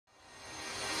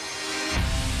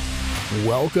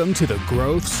Welcome to the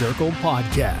Growth Circle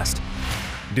Podcast,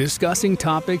 discussing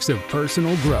topics of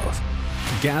personal growth,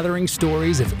 gathering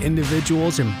stories of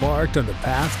individuals embarked on the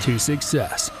path to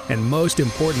success, and most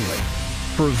importantly,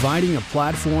 providing a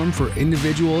platform for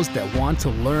individuals that want to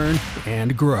learn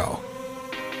and grow.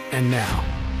 And now,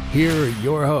 here are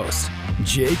your hosts,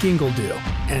 Jake Ingledew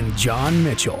and John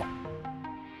Mitchell.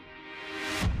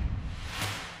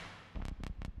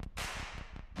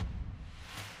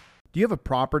 Do you have a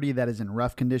property that is in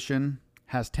rough condition,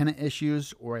 has tenant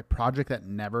issues, or a project that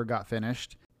never got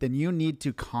finished? Then you need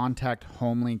to contact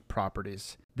HomeLink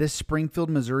Properties. This Springfield,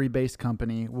 Missouri-based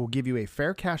company will give you a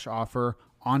fair cash offer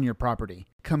on your property,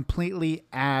 completely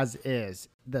as is,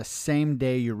 the same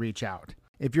day you reach out.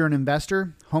 If you're an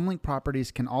investor, HomeLink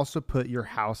Properties can also put your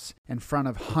house in front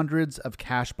of hundreds of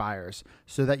cash buyers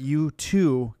so that you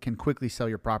too can quickly sell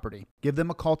your property. Give them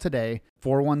a call today,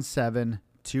 417-295-0723.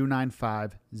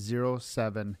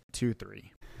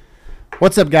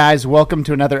 What's up, guys? Welcome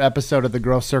to another episode of the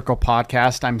Growth Circle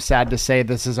Podcast. I'm sad to say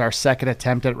this is our second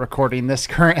attempt at recording this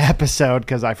current episode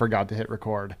because I forgot to hit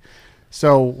record.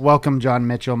 So welcome, John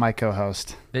Mitchell, my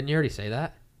co-host. Didn't you already say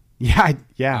that? Yeah.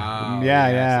 Somebody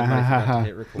forgot to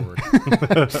hit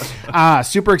record.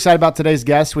 Super excited about today's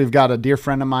guest. We've got a dear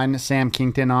friend of mine, Sam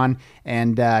Kington, on,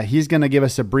 and he's going to give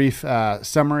us a brief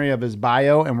summary of his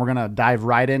bio, and we're going to dive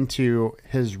right into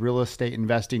his real estate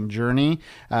investing journey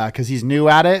because he's new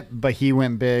at it, but he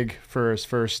went big for his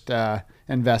first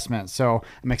investment. So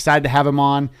I'm excited to have him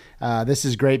on. This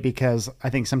is great because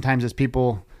I think sometimes as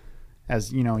people,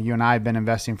 as you know, you and I have been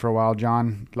investing for a while,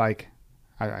 John, like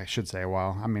I should say a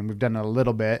while. I mean, we've done it a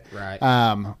little bit.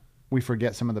 Right. We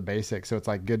forget some of the basics. So it's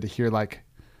like good to hear like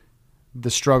the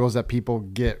struggles that people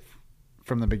get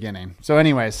from the beginning. So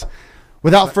anyways,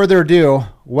 without further ado,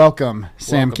 welcome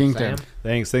Sam Kington. Sam.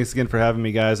 Thanks again for having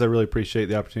me, guys. I really appreciate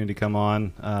the opportunity to come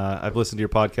on. I've listened to your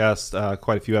podcast,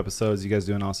 quite a few episodes. You guys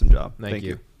do an awesome job. Thank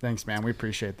you. Thanks, man. We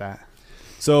appreciate that.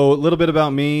 So a little bit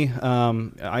about me.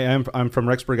 I'm from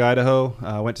Rexburg,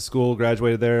 Idaho. Went to school,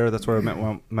 graduated there. That's where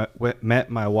I met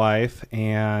my wife.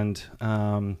 And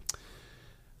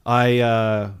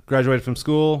I graduated from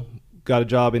school, got a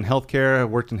job in healthcare. I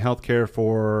worked in healthcare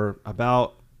for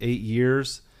about 8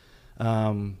 years.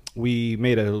 We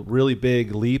made a really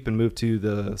big leap and moved to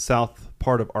the south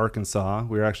part of Arkansas.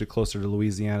 We were actually closer to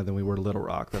Louisiana than we were to Little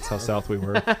Rock. That's how south we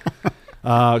were.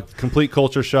 Complete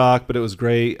culture shock, but it was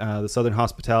great. The Southern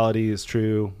hospitality is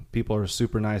true. People are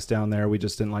super nice down there. We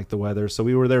just didn't like the weather. So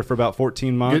we were there for about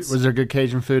 14 months. Was there good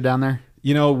Cajun food down there?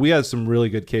 You know, we had some really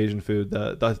good Cajun food.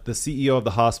 The CEO of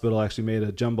the hospital actually made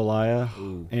a jambalaya.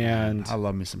 Ooh, and I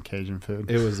love me some Cajun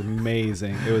food. It was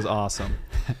amazing. It was awesome.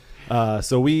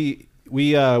 So we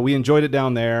enjoyed it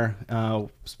down there.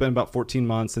 Spent about 14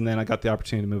 months, and then I got the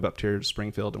opportunity to move up here to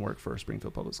Springfield and work for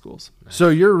Springfield Public Schools. So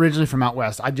you're originally from out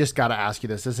west. I just got to ask you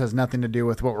this. This has nothing to do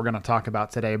with what we're going to talk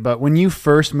about today. But when you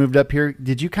first moved up here,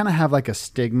 did you kind of have like a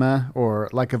stigma or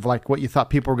like what you thought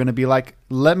people were going to be like?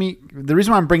 The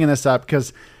reason why I'm bringing this up,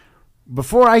 because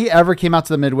before I ever came out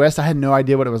to the Midwest, I had no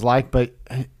idea what it was like. But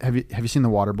have you seen The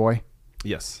Water Boy?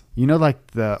 Yes. You know,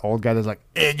 like the old guy that's like,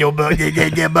 you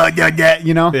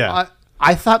know? Yeah.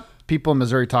 I thought people in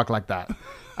Missouri talk like that.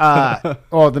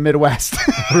 The Midwest.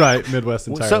 Right, Midwest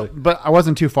entirely. But I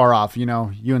wasn't too far off. You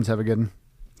know, Ewans have a good one.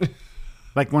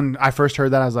 Like when I first heard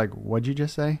that, I was like, what'd you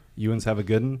just say? Ewans have a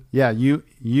good one? Yeah,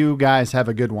 you guys have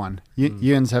a good one.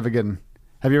 Ewans have a good one.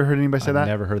 Have you ever heard anybody say that? I've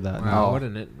never heard that. Wow,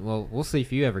 No. Well, we'll see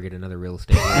if you ever get another real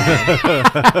estate.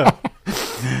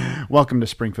 Welcome to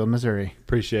Springfield, Missouri.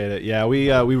 Appreciate it. Yeah,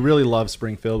 we really love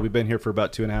Springfield. We've been here for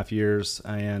about 2.5 years,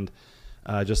 and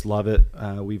just love it.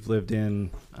 We've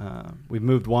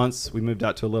moved once. We moved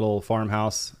out to a little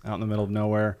farmhouse out in the middle of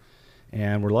nowhere,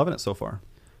 and we're loving it so far.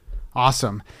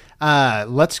 Awesome.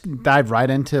 Let's dive right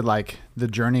into like the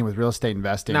journey with real estate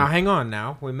investing. Now, hang on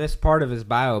now. We missed part of his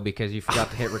bio because you forgot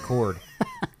to hit record.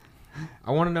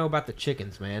 I want to know about the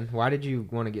chickens, man. Why did you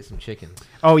want to get some chickens?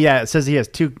 Oh, yeah. It says he has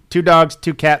two dogs,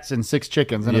 2 cats, and 6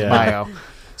 chickens in his bio.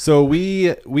 So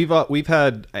we've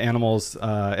had animals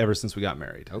ever since we got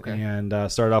married. Okay. And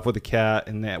started off with a cat,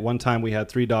 and at one time we had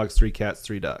 3 dogs, 3 cats,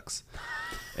 3 ducks.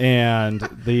 And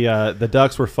the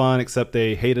ducks were fun, except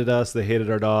they hated us. They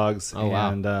hated our dogs. Oh,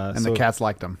 wow. And the cats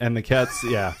liked them. And the cats,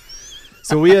 yeah.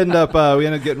 So we ended up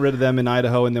getting rid of them in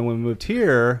Idaho, and then when we moved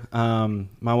here,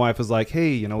 my wife was like,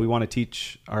 "Hey, we want to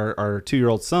teach our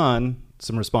 2-year-old son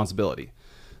some responsibility."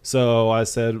 So I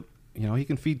said, he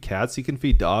can feed cats, he can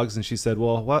feed dogs, and she said,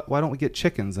 "Well, why don't we get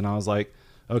chickens?" And I was like,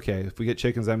 "Okay, if we get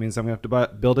chickens, that means I'm gonna have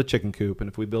to build a chicken coop, and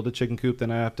if we build a chicken coop,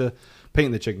 then I have to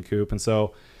paint the chicken coop." And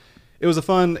so it was a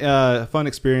fun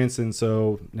experience. And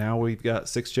so now we've got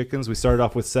 6 chickens. We started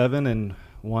off with 7 and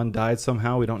one died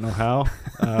somehow. We don't know how.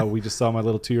 We just saw my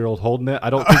little 2-year-old holding it. I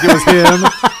don't think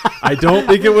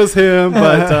it was him.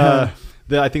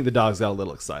 But I think the dogs got a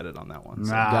little excited on that one.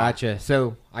 So. Gotcha.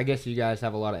 So I guess you guys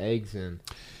have a lot of eggs in.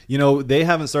 They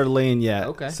haven't started laying yet.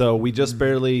 Okay. So we just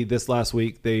barely, this last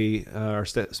week, they are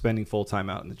spending full time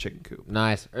out in the chicken coop.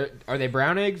 Nice. Are they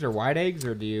brown eggs or white eggs,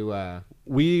 or do you...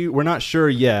 We're not sure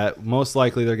yet. Most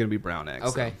likely they're going to be brown eggs.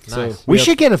 Okay, so. nice. We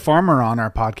should get a farmer on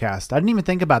our podcast. I didn't even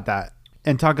think about that.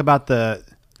 And talk about the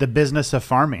business of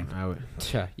farming.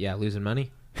 Yeah, losing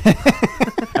money.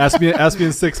 Ask me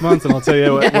in 6 months and I'll tell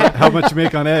you how much you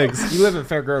make on eggs. You live in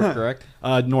Fair Grove, correct?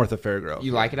 North of Fair Grove.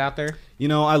 You like it out there?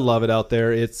 I love it out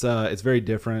there. It's very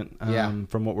different Yeah.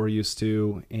 from what we're used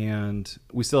to, and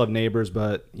we still have neighbors,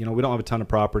 but we don't have a ton of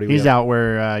property. He's out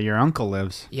where your uncle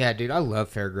lives. Yeah, dude, I love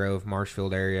Fair Grove,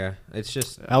 Marshfield area. It's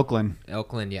just Elkland.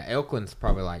 Elkland. Yeah, Elkland's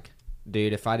probably like,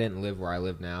 dude, if I didn't live where I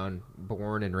live now and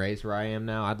born and raised where I am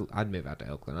now, I'd move out to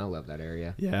Elkland. I love that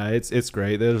area. Yeah, it's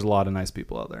great. There's a lot of nice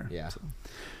people out there. Yeah.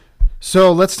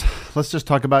 So let's just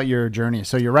talk about your journey.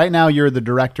 So you're the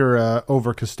director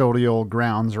over custodial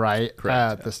grounds, right?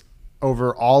 Correct.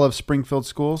 Over all of Springfield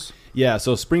schools. Yeah.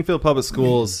 So Springfield Public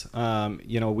Schools,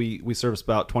 we service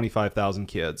about 25,000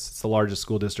 kids. It's the largest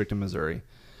school district in Missouri.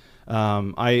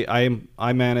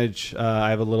 I manage. I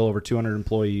have a little over 200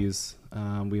 employees.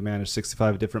 We manage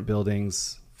 65 different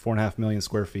buildings, 4.5 million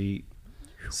square feet,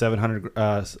 700,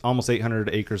 almost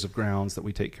 800 acres of grounds that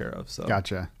we take care of. So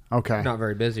Gotcha. Okay. Not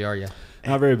very busy, are you?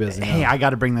 Not very busy. Hey, no. I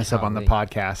got to bring this up on the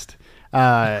podcast.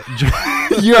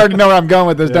 You already know where I'm going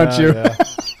with this, don't you? Yeah.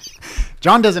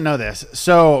 John doesn't know this.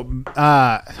 So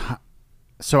I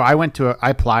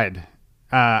applied.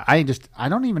 I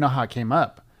don't even know how it came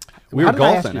up. We How were did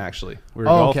I ask golfing, you? actually. We were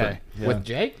Oh, golfing. okay. Yeah. With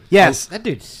Jake? Yes. That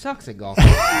dude sucks at golf.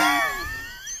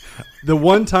 The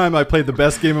one time I played the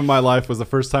best game of my life was the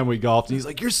first time we golfed. And he's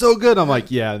like, "You're so good." I'm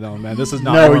like, "Yeah, no, man, this is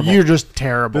not normal. You're just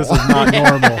terrible. This is not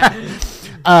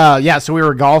normal." So we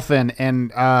were golfing,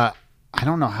 and I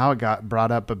don't know how it got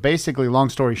brought up, but basically, long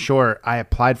story short, I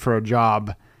applied for a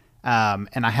job,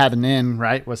 and I had an in,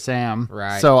 right, with Sam.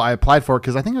 Right. So I applied for it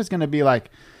because I think it was going to be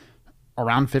like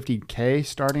around $50K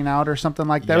starting out or something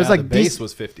like that. It was like the base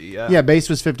was 50. Yeah. Yeah, base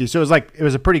was 50. So it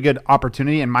was a pretty good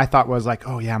opportunity. And my thought was like,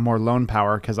 oh yeah, more loan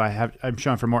power because I'm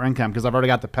showing for more income because I've already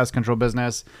got the pest control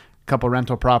business, a couple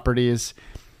rental properties.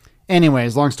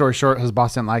 Anyways, long story short, his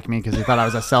boss didn't like me because he thought I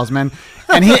was a salesman.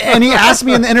 And he asked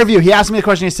me in the interview, he asked me a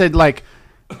question. He said like,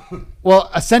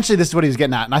 well, essentially this is what he was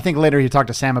getting at. And I think later he talked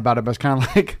to Sam about it, but it's kind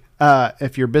of like,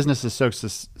 if your business is so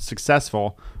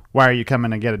successful, why are you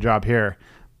coming to get a job here?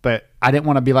 But I didn't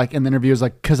want to be like in the interviews,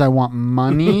 like, because I want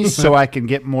money so I can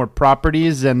get more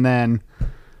properties and then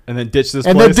ditch this place.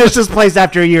 And then ditch this place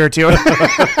after a year or two.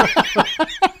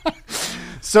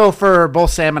 So for both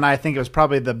Sam and I think it was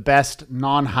probably the best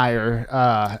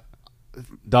non-hire.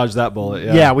 Dodge that bullet.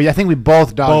 Yeah. I think we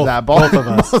both dodged that bullet. Both of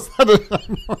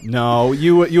us. No,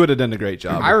 you would have done a great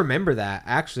job. I remember that,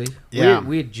 actually. Yeah.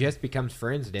 We had just become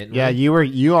friends, didn't we? Yeah,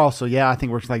 you also, I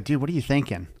think we're like, dude, what are you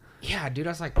thinking? Yeah, dude, I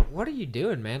was like, what are you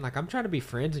doing, man? Like, I'm trying to be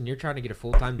friends and you're trying to get a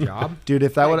full-time job. Dude,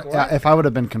 if Like, I would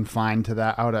have been confined to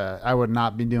that, I would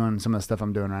not be doing some of the stuff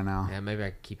I'm doing right now. Yeah, maybe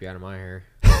I could keep you out of my hair.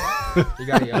 You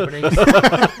got any openings?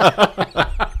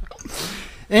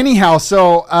 Anyhow,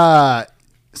 so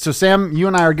Sam, you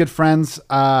and I are good friends.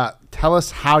 Tell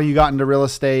us how you got into real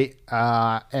estate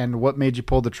and what made you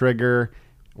pull the trigger.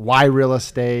 Why real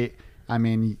estate? I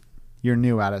mean, you're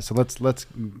new at it, so let's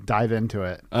dive into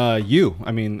it.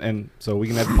 And so we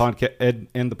can end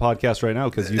the podcast right now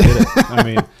because you did it. I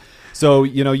mean, so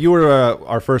you were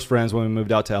our first friends when we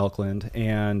moved out to Elkland,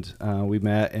 and we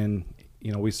met, and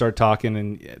we started talking,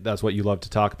 and that's what you love to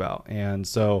talk about, and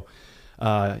so.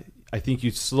 I think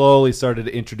you slowly started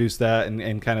to introduce that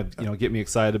and kind of, get me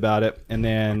excited about it. And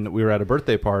then we were at a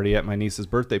birthday party at my niece's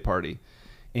birthday party,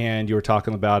 and you were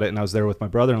talking about it, and I was there with my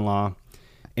brother-in-law.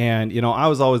 And, I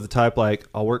was always the type like,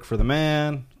 I'll work for the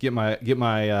man, get my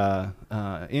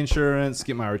insurance,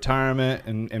 get my retirement,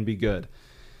 and be good.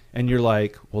 And you're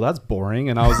like, well, that's boring.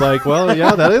 And I was like, well,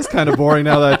 yeah, that is kind of boring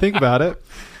now that I think about it.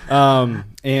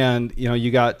 And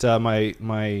you got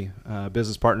my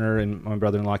business partner and my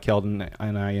brother-in-law Kington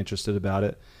and I interested about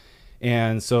it,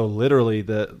 and so literally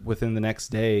within the next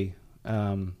day,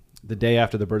 the day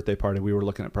after the birthday party, we were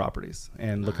looking at properties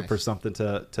and looking for something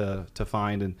to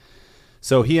find, and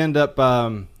so he ended up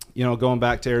going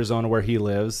back to Arizona where he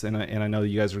lives, and I know that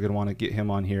you guys are going to want to get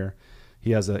him on here.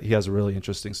 He has a really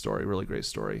interesting story, really great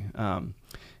story,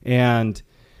 and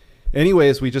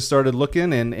anyways, we just started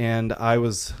looking, and I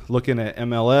was looking at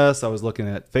MLS, I was looking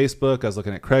at Facebook, I was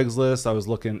looking at Craigslist, I was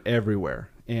looking everywhere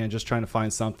and just trying to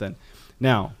find something.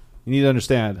 Now, you need to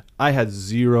understand, I had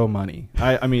zero money.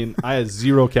 I mean, I had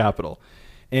zero capital,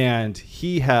 and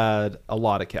he had a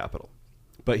lot of capital,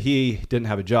 but he didn't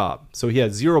have a job. So he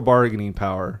had zero buying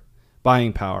power,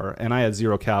 and I had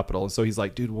zero capital. And so he's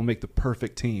like, dude, we'll make the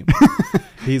perfect team.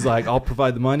 He's like, I'll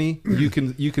provide the money. You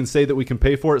can say that we can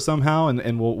pay for it somehow,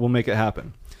 and we'll make it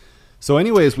happen. So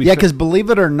anyways, because believe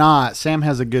it or not, Sam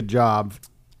has a good job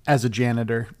as a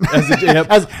janitor, as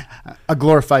a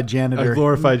glorified janitor.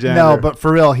 No, but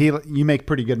for real, you make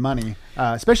pretty good money,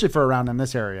 especially for around in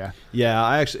this area. Yeah,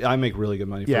 I make really good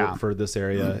money for this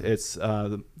area. It's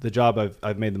the job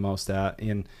I've made the most at,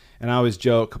 and I always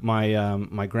joke,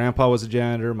 my grandpa was a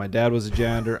janitor, my dad was a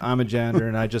janitor, I'm a janitor,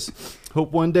 and I just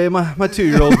hope one day my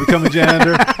 2-year-old will become a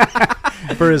janitor.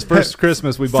 For his first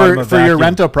Christmas, we bought him a vacuum. For your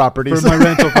rental properties. For my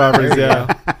rental properties,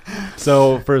 yeah.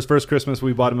 So for his first Christmas,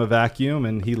 we bought him a vacuum,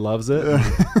 and he loves it.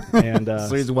 And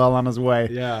so he's well on his way.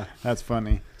 Yeah. That's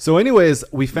funny. So anyways,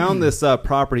 we found this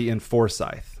property in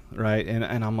Forsyth, right?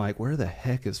 And I'm like, where the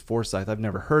heck is Forsyth? I've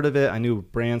never heard of it. I knew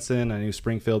Branson, I knew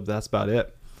Springfield, but that's about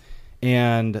it.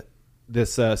 And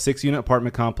this 6-unit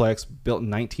apartment complex built in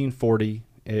 1940.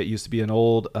 It used to be an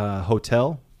old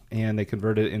hotel, and they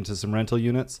converted it into some rental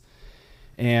units.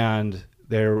 And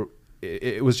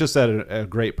it was just at a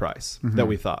great price that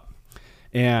we thought.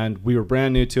 And we were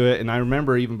brand new to it. And I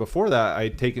remember even before that,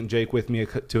 I'd taken Jake with me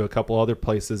to a couple other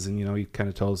places. And, he kind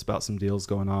of told us about some deals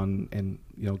going on and,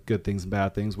 good things and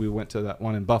bad things. We went to that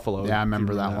one in Buffalo. Yeah, I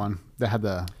remember that one. That had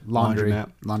the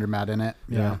laundromat in it.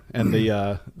 Yeah. And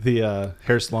the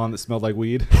hair salon that smelled like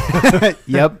weed.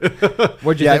 Yep.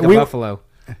 What'd you think of Buffalo?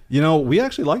 We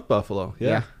actually liked Buffalo.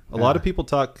 Yeah. A lot Yeah. of people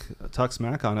talk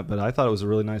smack on it, but I thought it was a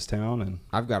really nice town. And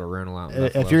I've got a rental out in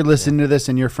Buffalo. If you're listening to this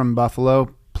and you're from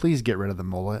Buffalo, please get rid of the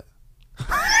mullet.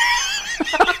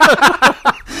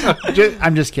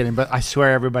 I'm just kidding, but I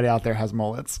swear everybody out there has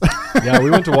mullets. Yeah, we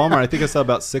went to Walmart. I think I saw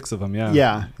about 6 of them.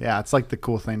 Yeah. Yeah. It's like the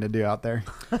cool thing to do out there.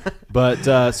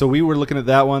 But so we were looking at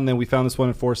that one. Then we found this one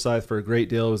in Forsyth for a great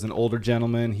deal. It was an older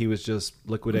gentleman. He was just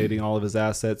liquidating all of his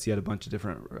assets. He had a bunch of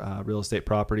different real estate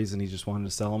properties, and he just wanted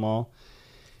to sell them all.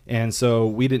 And so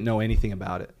we didn't know anything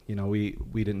about it. We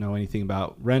didn't know anything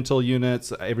about rental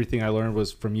units. Everything I learned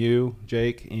was from you,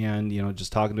 Jake, and,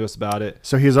 just talking to us about it.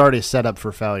 So he was already set up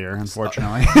for failure,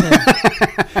 unfortunately.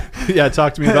 Yeah,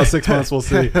 talk to me in about 6 months. We'll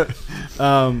see.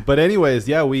 But anyways,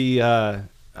 yeah, we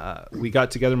got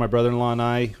together, my brother-in-law and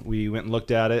I. We went and looked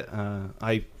at it.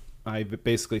 I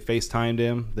basically FaceTimed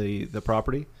him the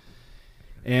property.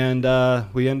 And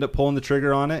we ended up pulling the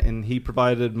trigger on it, and he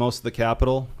provided most of the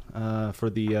capital for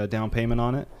the down payment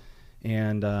on it.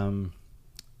 And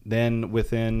then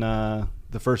within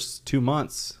the first 2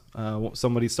 months,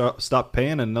 somebody stopped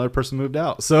paying and another person moved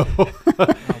out. So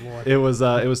it was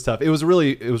tough. It was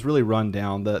really run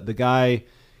down. The guy,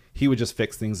 he would just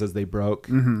fix things as they broke.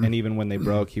 Mm-hmm. And even when they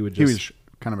broke, he was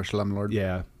kind of a slumlord.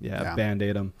 Yeah.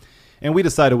 Band-aid them. And we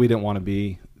decided we didn't want to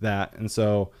be that. And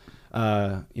so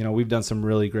we've done some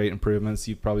really great improvements.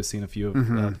 You've probably seen a few of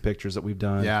the pictures that we've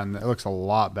done. Yeah, and it looks a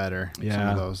lot better. Yeah. Some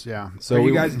of those. Yeah. So are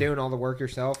you guys doing all the work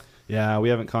yourself? Yeah, we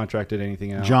haven't contracted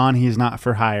anything out. John, he's not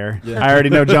for hire. Yeah. I already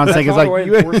know John's thinking like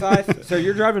Forsyth. So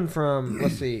you're driving from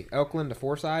Oakland to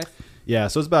Forsyth? Yeah,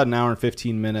 so it's about an hour and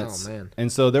 15 minutes. Oh man.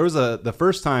 And so there was the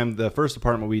first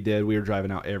apartment we did, we were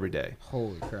driving out every day.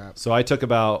 Holy crap. So I took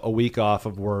about a week off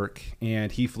of work,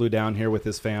 and he flew down here with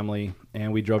his family,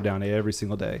 and we drove down every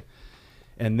single day.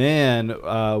 And then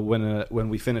when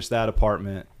we finished that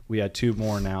apartment, we had 2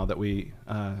 more now that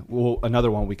another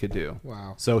one we could do.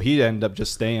 Wow. So he ended up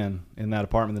just staying in that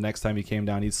apartment. The next time he came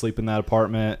down, he'd sleep in that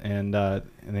apartment, and then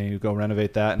he'd go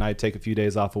renovate that, and I'd take a few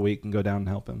days off a week and go down and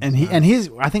help him. And he's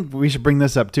I think we should bring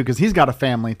this up too, because he's got a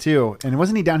family too. And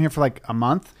wasn't he down here for like a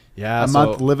month? Yeah,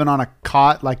 month living on a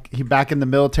cot, like he back in the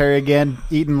military again,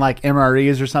 eating like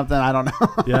MREs or something. I don't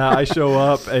know. Yeah, I show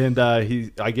up, and I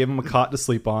gave him a cot to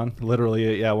sleep on,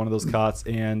 literally, one of those cots,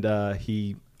 and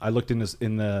I looked in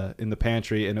the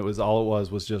pantry, and it was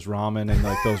just ramen and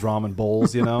like those ramen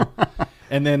bowls,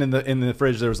 and then in the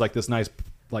fridge there was like this nice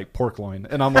like pork loin,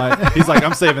 and I'm like, he's like,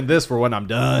 I'm saving this for when I'm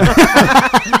done.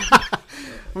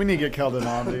 We need to get Keldon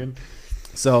on, dude.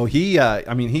 So he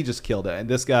just killed it. And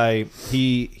this guy,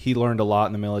 he learned a lot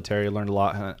in the military, learned a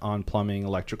lot on plumbing,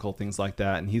 electrical, things like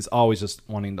that. And he's always just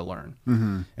wanting to learn.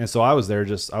 Mm-hmm. And so I was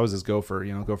his gopher,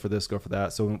 go for this, go for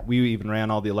that. So we even ran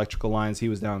all the electrical lines. He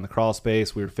was down in the crawl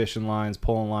space. We were fishing lines,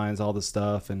 pulling lines, all this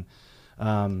stuff. And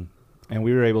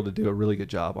we were able to do a really good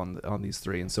job on these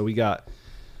 3. And so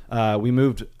we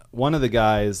moved one of the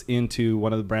guys into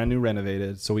one of the brand new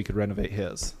renovated so we could renovate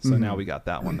his. So now we got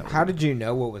that one. How did you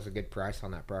know what was a good price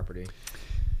on that property?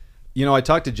 You know, I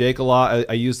talked to Jake a lot.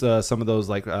 I used some of those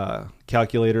like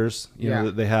calculators, know,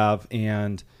 that they have.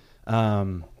 And I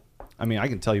mean, I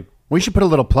can tell you. We should put a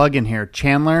little plug in here.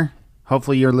 Chandler,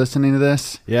 hopefully you're listening to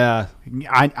this. Yeah.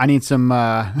 I need some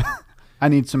I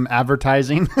need some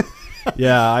advertising.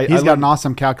 Yeah. He's got an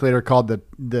awesome calculator called the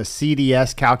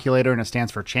CDS calculator, and it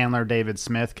stands for Chandler David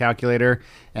Smith calculator.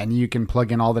 And you can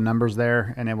plug in all the numbers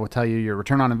there, and it will tell you your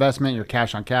return on investment, your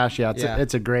cash on cash. Yeah,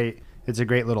 it's a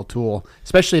great little tool,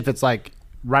 especially if it's like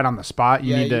right on the spot.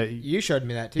 You showed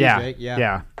me that too, Jake.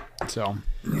 Yeah. So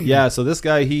so this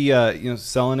guy, he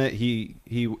selling it,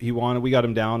 he wanted, we got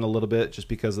him down a little bit just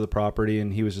because of the property,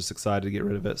 and he was just excited to get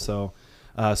rid of it. So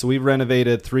we've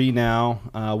renovated 3 now.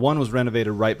 One was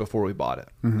renovated right before we bought it,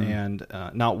 and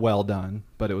not well done,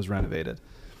 but it was renovated.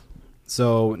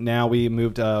 So now we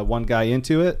moved one guy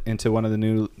into one of the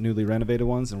newly renovated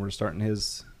ones, and we're starting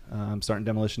starting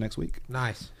demolition next week.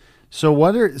 Nice. So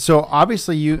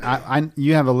obviously you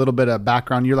have a little bit of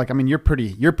background. You're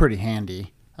pretty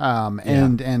handy.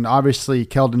 And obviously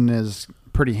Kington is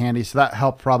pretty handy. So that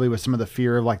helped probably with some of the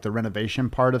fear of like the renovation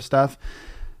part of stuff.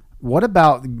 What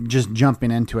about just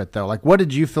jumping into it though? Like, what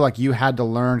did you feel like you had to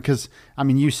learn? Cause I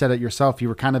mean, you said it yourself, you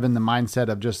were kind of in the mindset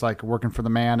of just like working for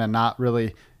the man and not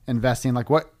really investing. Like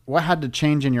what had to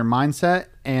change in your mindset?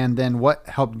 And then what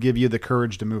helped give you the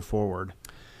courage to move forward?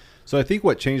 So I think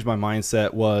what changed my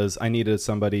mindset was I needed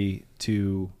somebody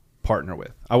to partner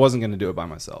with. I wasn't going to do it by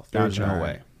myself. There was no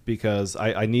way, because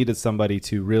I needed somebody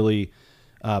to really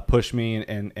push me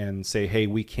and say, hey,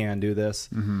 we can do this.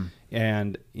 Mm-hmm.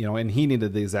 And, and he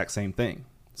needed the exact same thing.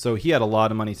 So he had a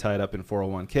lot of money tied up in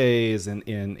 401ks and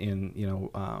in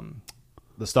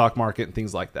the stock market and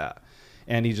things like that.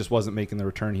 And he just wasn't making the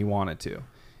return he wanted to.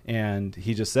 And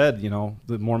he just said,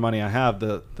 the more money I have,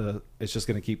 the it's just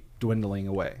going to keep dwindling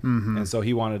away. Mm-hmm. And so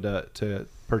he wanted to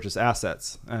purchase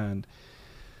assets. And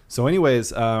so anyways,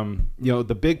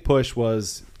 the big push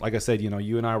was, like I said,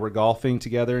 you and I were golfing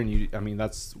together, and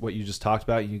that's what you just talked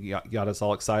about. You got us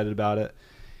all excited about it.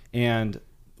 And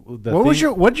what'd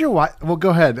your wife? Well,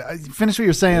 go ahead. Finish what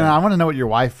you're saying. Yeah. And I want to know what your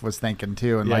wife was thinking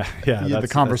too. And the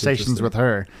conversations with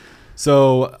her.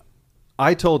 So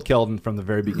I told Kington from the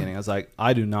very beginning, I was like,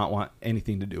 I do not want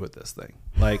anything to do with this thing.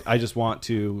 Like, I just want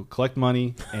to collect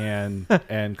money and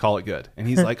call it good. And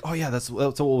he's like, oh yeah, that's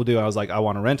what we'll do. I was like, I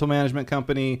want a rental management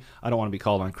company. I don't want to be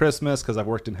called on Christmas, because I've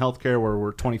worked in healthcare where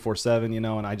we're 24/7,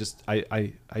 and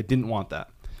I didn't want that.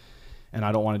 And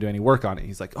I don't want to do any work on it.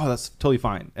 He's like, oh, that's totally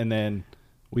fine. And then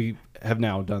we have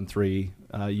now done 3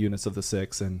 units of the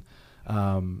 6, and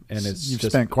it's You've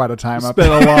spent quite a time up.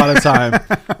 Spent a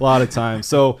lot of time.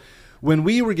 So when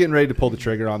we were getting ready to pull the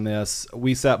trigger on this,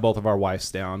 we sat both of our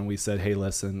wives down and we said, hey,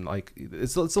 listen, like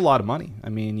it's a lot of money. I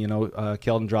mean,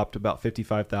 Kington dropped about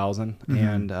 $55,000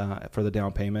 and for the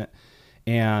down payment.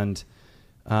 And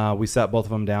we sat both of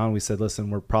them down. We said,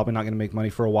 listen, we're probably not going to make money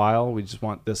for a while. We just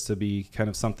want this to be kind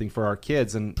of something for our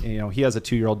kids. And, he has a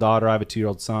 2-year-old daughter. I have a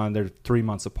 2-year-old son. They're 3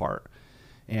 months apart.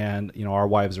 And, our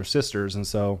wives are sisters. And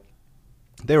so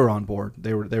they were on board.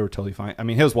 They were totally fine. I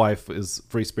mean, his wife is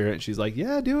free spirit, and she's like,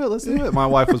 yeah, do it. Let's do it. My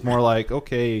wife was more like,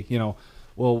 okay,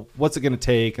 well, what's it going to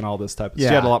take and all this type of stuff.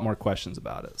 She had a lot more questions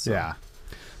about it. So. Yeah.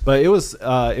 But it was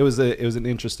an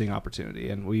interesting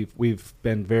opportunity, and we've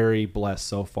been very blessed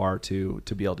so far to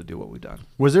be able to do what we've done.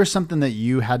 Was there something that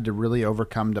you had to really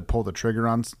overcome to pull the trigger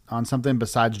on something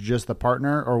besides just the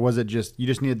partner, or was it just you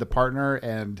just needed the partner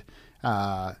and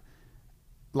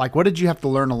what did you have to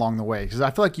learn along the way? Because I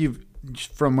feel like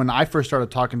from when I first started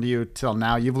talking to you till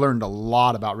now, you've learned a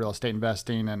lot about real estate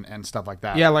investing and stuff like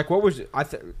that. Yeah, like what was I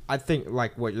think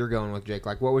like what you're going with, Jake?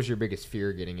 Like what was your biggest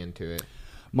fear getting into it?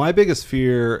 My biggest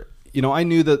fear, I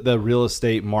knew that the real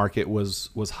estate market was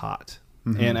hot,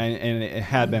 and it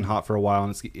had been hot for a while,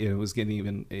 and it was getting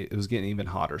even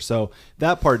hotter. So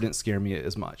that part didn't scare me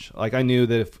as much. Like I knew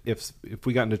that if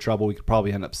we got into trouble, we could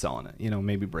probably end up selling it.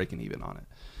 Maybe breaking even on it.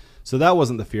 So that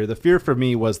wasn't the fear. The fear for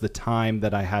me was the time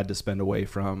that I had to spend away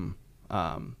from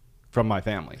my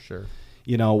family. Sure.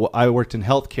 I worked in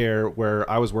healthcare where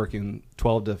I was working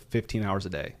 12 to 15 hours a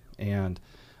day, and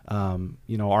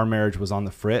our marriage was on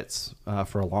the fritz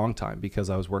for a long time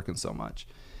because I was working so much.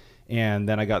 And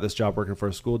then I got this job working for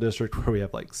a school district where we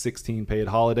have like 16 paid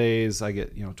holidays. I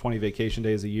get 20 vacation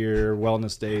days a year,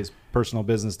 wellness days, personal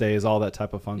business days, all that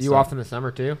type of fun stuff. You off in the summer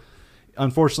too?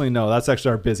 Unfortunately, no. That's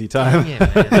actually our busy time.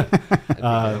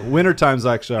 Winter time's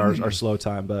actually our slow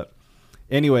time. But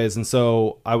anyways, and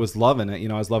so I was loving it.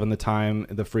 I was loving the time,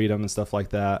 the freedom and stuff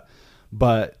like that.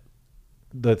 But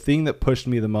the thing that pushed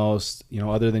me the most,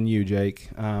 other than you, Jake,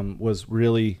 was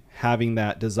really having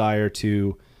that desire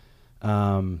to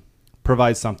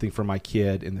provide something for my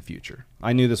kid in the future.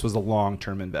 I knew this was a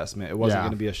long-term investment. It wasn't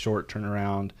going to be a short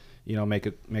turnaround, make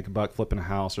a buck flipping a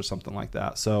house or something like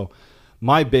that. So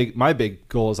my big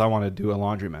goal is I want to do a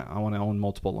laundromat. I want to own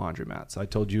multiple laundromats. I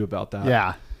told you about that.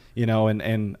 Yeah.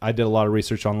 And I did a lot of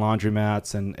research on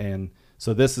laundromats, and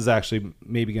so this is actually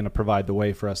maybe going to provide the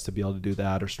way for us to be able to do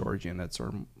that, or storage units,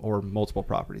 or multiple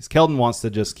properties. Keldon wants to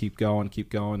just keep going,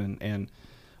 and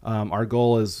our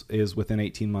goal is within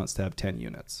 18 months to have 10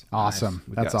 units. Awesome. Nice.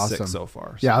 We've That's got awesome. 6 so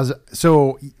far. Yeah.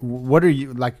 So what are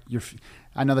you like?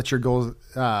 I know that your goal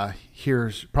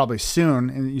here's probably soon,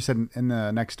 and you said in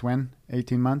the next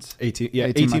 18 months.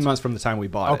 18 months from the time we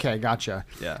bought it. Okay, gotcha.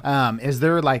 Yeah. Is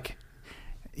there like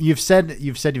you've said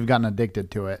you've gotten addicted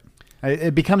to it?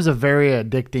 It becomes a very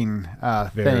addicting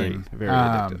thing. Very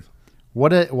addictive.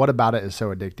 What about it is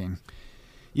so addicting?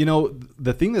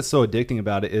 The thing that's so addicting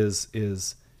about it is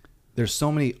there's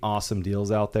so many awesome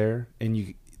deals out there,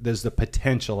 and there's the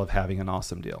potential of having an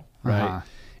awesome deal, right? Uh-huh.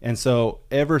 And so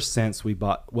ever since we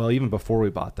bought, well, even before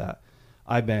we bought that,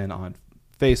 I've been on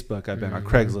Facebook, I've been on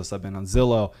Craigslist, I've been on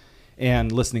Zillow,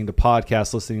 and listening to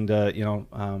podcasts, listening to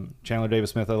Chandler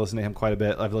Davis Smith. I listen to him quite a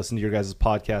bit. I've listened to your guys'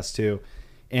 podcast too.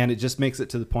 And it just makes it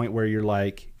to the point where you're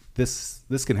like, this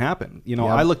can happen. Yep.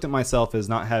 I looked at myself as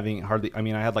not having hardly, I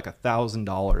had like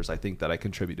 $1,000, I think, that I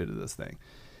contributed to this thing.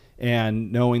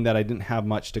 And knowing that I didn't have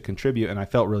much to contribute, and I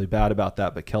felt really bad about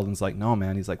that. But Keldon's like, no,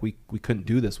 man. He's like, we couldn't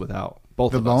do this without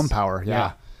both of us. The loan power,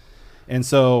 yeah. And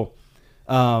so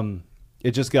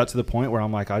it just got to the point where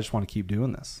I'm like, I just want to keep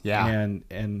doing this. Yeah.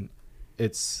 And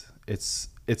it's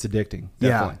addicting.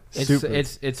 Definitely. Yeah.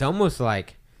 It's almost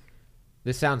like,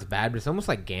 this sounds bad, but it's almost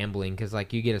like gambling, because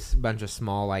like you get a bunch of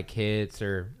small like hits,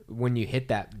 or when you hit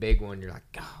that big one, you're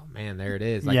like, oh man, there it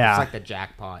is. Like, yeah. It's like the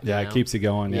jackpot. Yeah, it keeps you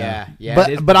going. Yeah.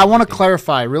 But I want to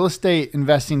clarify, real estate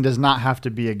investing does not have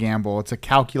to be a gamble. It's a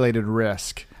calculated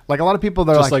risk. Like a lot of people,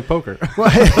 they're just like poker.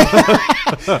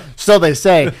 So they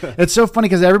say. It's so funny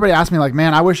because everybody asks me like,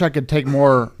 man, I wish I could take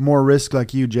more risk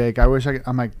like you, Jake. I wish I could.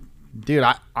 I'm like, dude,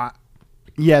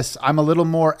 yes, I'm a little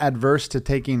more adverse to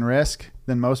taking risk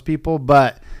than most people,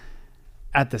 but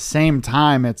at the same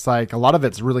time, it's like a lot of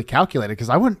it's really calculated, because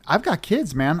I've got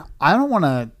kids, man. I don't want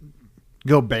to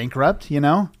go bankrupt,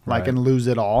 Right. and lose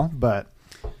it all. But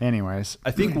anyways, I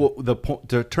think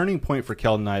the turning point for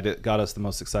Keldon and I that got us the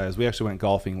most excited is we actually went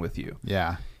golfing with you.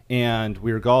 yeah. And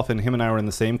we were golfing. Him and I were in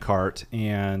the same cart,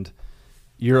 and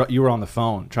you were on the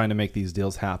phone trying to make these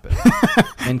deals happen.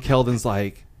 And Keldon's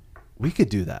like, we could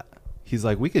do that. He's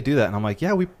like, we could do that. And I'm like,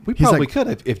 yeah, we probably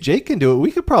could. If Jake can do it,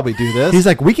 we could probably do this. He's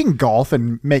like, we can golf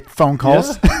and make phone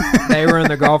calls. Yeah. They were in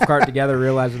the golf cart together,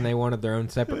 realizing they wanted their own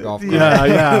separate golf cart.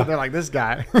 Yeah. They're like, this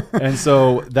guy. And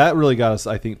so that really got us,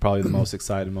 I think, probably the most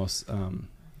excited, most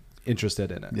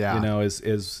interested in it. Yeah.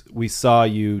 Is we saw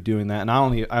you doing that. And I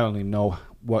don't even know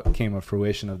what came of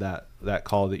fruition of that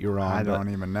call that you were on. I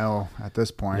don't even know at this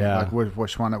point. Yeah. Like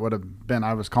which one it would have been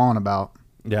I was calling about.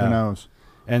 Yeah. Who knows?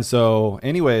 And so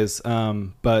anyways,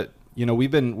 but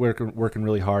we've been working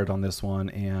really hard on this one,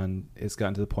 and it's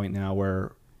gotten to the point now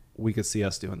where we could see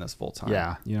us doing this full time.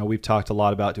 Yeah. We've talked a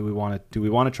lot about, do we want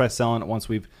to try selling it once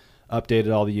we've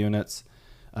updated all the units?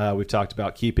 We've talked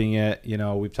about keeping it,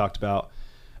 we've talked about,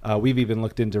 we've even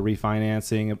looked into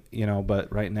refinancing,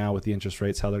 but right now with the interest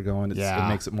rates, how they're going, it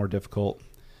makes it more difficult.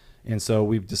 And so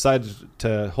we've decided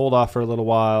to hold off for a little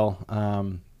while.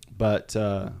 But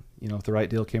if the right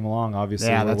deal came along, obviously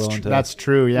we're willing to. That's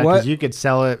true. Yeah, because you could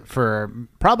sell it for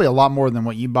probably a lot more than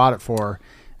what you bought it for,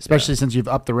 especially since you've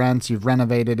upped the rents, you've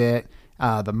renovated it.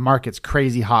 The market's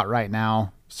crazy hot right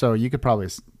now, so you could probably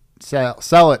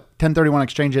sell it, 1031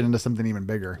 exchange it into something even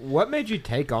bigger. What made you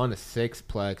take on a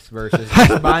sixplex versus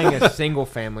just buying a single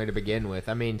family to begin with?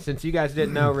 I mean, since you guys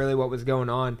didn't know really what was going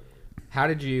on, how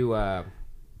did you?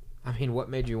 What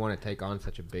made you want to take on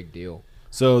such a big deal?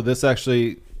 So this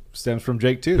actually stems from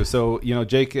Jake too. So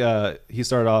Jake, he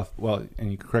started off well,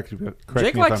 and you correct me Jake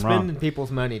if likes I'm wrong. spending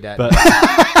people's money, But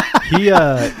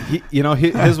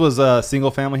his was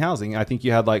single family housing. I think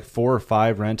you had like 4 or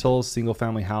 5 rentals, single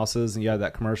family houses, and you had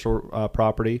that commercial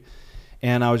property.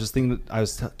 And I was just thinking, I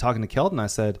was talking to Keldon. I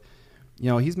said,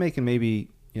 he's making maybe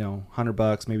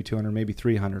 $100, maybe 200, maybe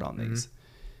 300 on these,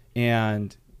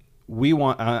 and we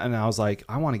want, and I was like,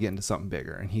 I want to get into something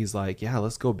bigger. And he's like, yeah,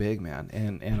 let's go big, man.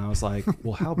 And I was like,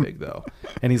 well, how big though?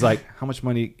 And he's like, how much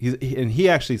money? He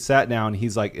actually sat down. And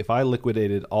he's like, if I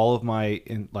liquidated all of my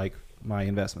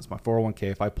investments, my 401k,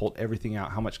 if I pulled everything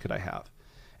out, how much could I have?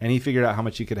 and he figured out how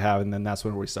much he could have, and then that's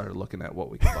when we started looking at what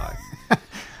we could buy.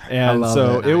 And love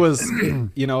so it. it was,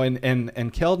 you know, and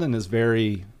Keldon is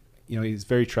very, you know, he's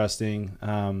very trusting,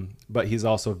 but he's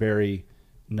also very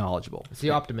knowledgeable. Is he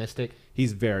optimistic?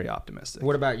 He's very optimistic.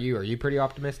 What about you? Are you pretty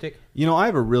optimistic? You know, I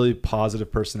have a really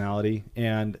positive personality,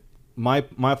 and my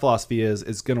philosophy is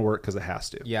it's going to work because it has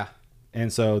to. Yeah.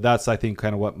 And so that's, I think,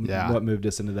 kind of what moved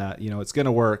us into that. You know, it's going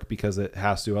to work because it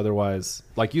has to. Otherwise,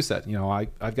 like you said, you know,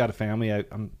 I've got a family.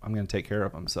 I'm going to take care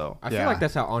of them. So I feel like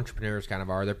that's how entrepreneurs kind of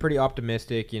are. They're pretty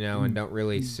optimistic, you know, and don't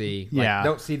really see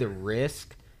don't see the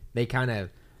risk. They kind of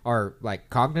are like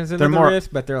cognizant of the risk,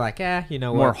 but they're like, you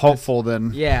know, more hopeful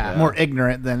than more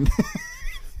ignorant than.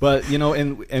 But you know,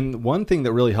 and one thing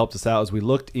that really helped us out is we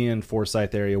looked in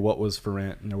Forsyth area what was for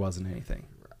rent, and there wasn't anything.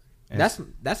 And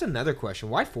that's another question.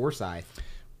 Why Forsyth?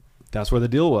 That's where the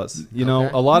deal was. You know,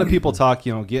 a lot of people talk,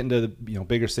 you know, get into the, you know,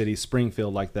 bigger cities,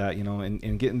 Springfield like that, you know,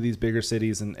 and get into these bigger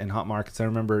cities and hot markets. I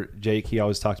remember Jake, he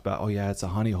always talked about, oh yeah, it's a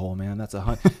honey hole, man. That's a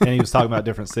honey. And he was talking about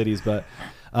different cities, but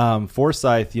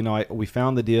Forsyth, you know, we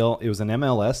found the deal. It was an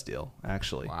MLS deal,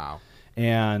 actually. Wow.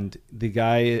 And the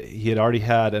guy, he had already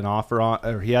had an offer on,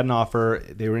 or he had an offer.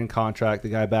 They were in contract. The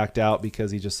guy backed out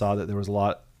because he just saw that there was a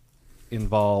lot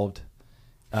involved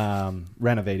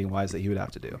renovating wise that he would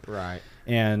have to do. Right.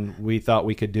 And we thought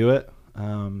we could do it.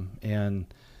 And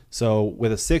so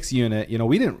with a 6 unit, you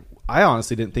know, I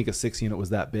honestly didn't think a 6 unit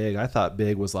was that big. I thought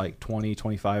big was like 20,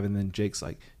 25. And then Jake's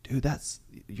like, dude,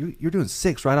 you're doing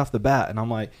 6 right off the bat. And I'm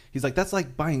like, he's like, that's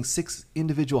like buying 6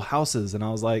 individual houses. And I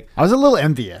was like, I was a little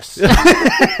envious.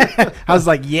 I was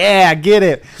like, yeah, I get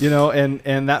it. You know,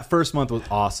 and that first month was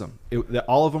awesome.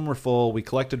 All of them were full. We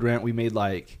collected rent. We made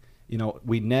like, you know,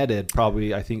 we netted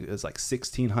probably, I think it was like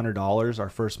 $1,600 our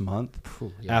first month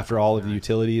after all of the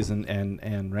utilities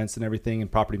and rents and everything and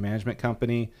property management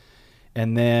company.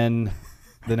 And then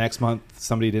the next month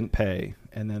somebody didn't pay.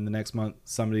 And then the next month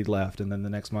somebody left. And then the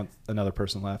next month another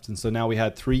person left. And so now we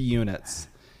had 3 units,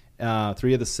 3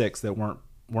 of the 6 that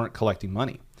weren't collecting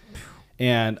money.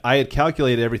 And I had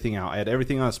calculated everything out. I had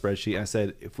everything on a spreadsheet. And I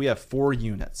said, if we have 4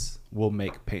 units, we'll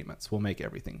make payments. We'll make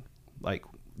everything. Like,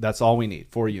 that's all we need,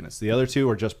 4 units. The other 2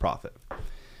 are just profit.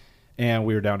 And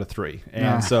we were down to 3.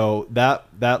 And so that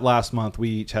last month, we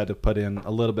each had to put in a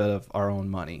little bit of our own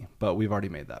money, but we've already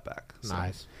made that back. So.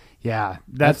 Nice. Yeah,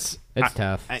 it's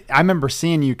tough. I remember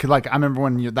seeing you, I remember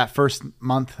when that first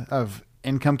month of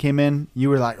income came in, you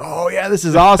were like, oh yeah, this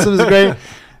is awesome. This is great.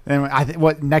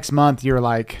 And next month you were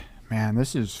like, man,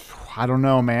 this is, I don't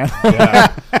know, man.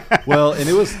 Yeah. Well, and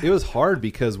it was hard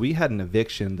because we had an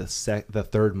eviction the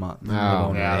 3rd month.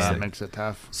 Oh, yeah, that makes it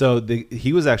tough. So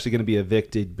he was actually going to be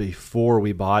evicted before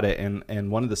we bought it,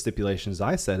 and one of the stipulations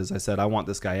I said, I want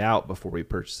this guy out before we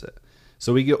purchase it.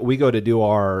 So we go to do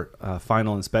our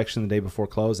final inspection the day before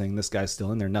closing. This guy's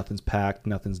still in there. Nothing's packed.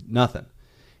 Nothing.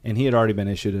 And he had already been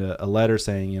issued a letter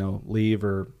saying, you know, leave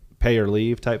or pay or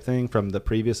leave type thing from the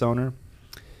previous owner.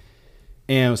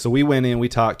 And so we went in, we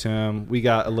talked to him. We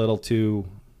got a little too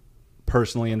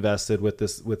personally invested with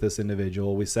this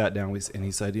individual. We sat down, and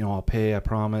he said, you know, I'll pay, I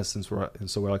promise. And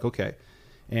so we're like, okay.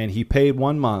 And he paid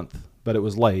 1 month, but it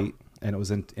was late, and it was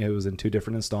in 2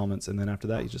 different installments. And then after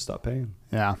that, he just stopped paying.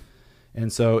 Yeah.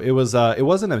 And so it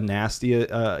wasn't a nasty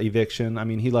eviction. I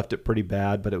mean, he left it pretty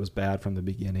bad, but it was bad from the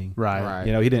beginning. Right.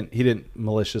 You know, he didn't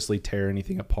maliciously tear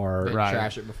anything apart. Didn't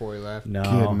trash it before he left. No,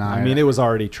 I mean, it was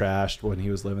already trashed when he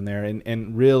was living there.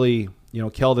 And really, you know,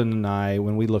 Keldon and I,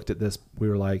 when we looked at this, we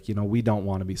were like, you know, we don't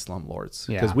want to be slumlords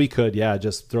because we could,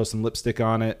 just throw some lipstick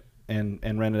on it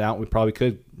and rent it out. We probably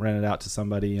could rent it out to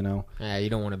somebody, you know. Yeah, you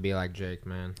don't want to be like Jake,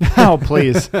 man. Oh,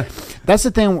 please. That's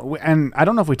the thing, and I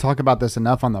don't know if we talk about this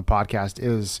enough on the podcast,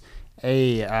 is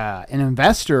an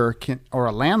investor or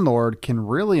a landlord can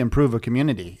really improve a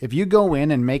community. If you go in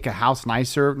and make a house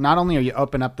nicer, not only are you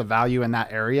open up the value in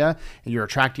that area, and you're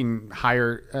attracting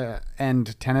higher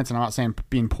end tenants, and I'm not saying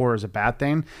being poor is a bad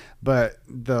thing, but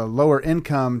the lower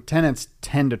income tenants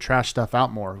tend to trash stuff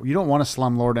out more. You don't want a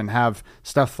slumlord and have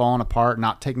stuff falling apart,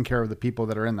 not taking care of the people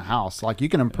that are in the house. Like, you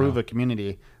can improve a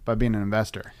community by being an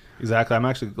investor. Exactly. I'm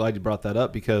actually glad you brought that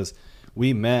up because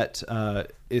we met,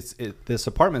 this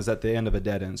apartment is at the end of a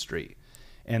dead end street,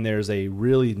 and there's a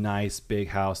really nice big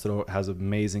house that has an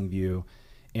amazing view.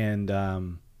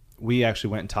 And we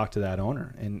actually went and talked to that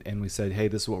owner, and we said, hey,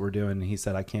 this is what we're doing. And he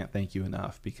said, I can't thank you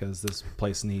enough because this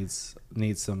place needs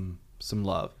some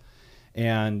love.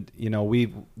 And, you know,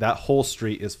 that whole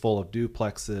street is full of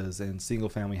duplexes and single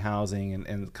family housing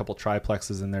and a couple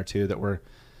triplexes in there too that we're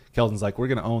Keldon's like, we're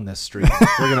going to own this street.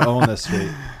 We're going to own this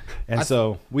street. And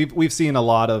so we've seen a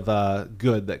lot of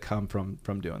good that come from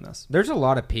doing this. There's a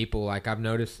lot of people, like I've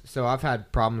noticed. So I've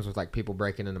had problems with like people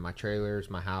breaking into my trailers,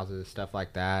 my houses, stuff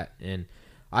like that. And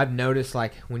I've noticed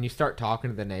like when you start talking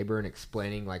to the neighbor and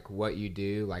explaining like what you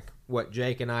do, like what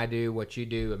Jake and I do, what you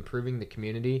do, improving the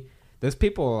community, those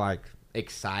people are like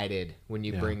excited when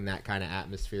you bring that kind of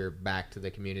atmosphere back to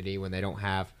the community when they don't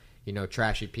have, you know,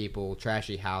 trashy people,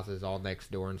 trashy houses all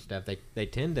next door and stuff. They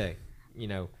tend to, you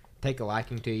know, take a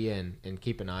liking to you and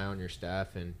keep an eye on your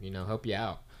stuff and, you know, help you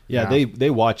out. Yeah, they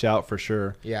watch out for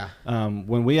sure. Yeah.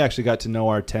 When we actually got to know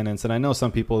our tenants, and I know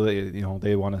some people,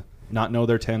 they want to not know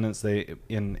their tenants.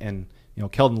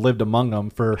 Keldon lived among them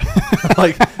for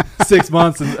like 6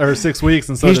 months or 6 weeks,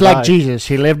 and so he's like Jesus.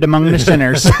 He lived among the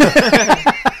sinners.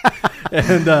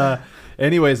 And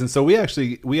anyways, and so we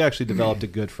actually developed a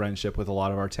good friendship with a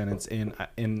lot of our tenants,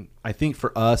 and I think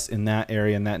for us in that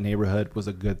area, in that neighborhood, was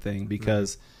a good thing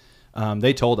because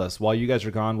they told us, while you guys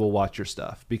are gone, we'll watch your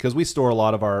stuff, because we store a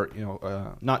lot of our,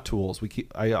 not tools.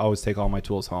 I always take all my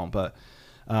tools home, but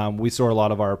we store a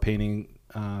lot of our paint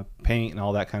and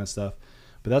all that kind of stuff.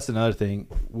 But that's another thing.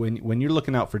 When you're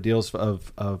looking out for deals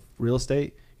of real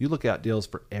estate, you look at deals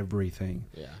for everything.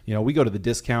 Yeah. We go to the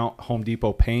discount Home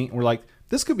Depot paint, and we're like,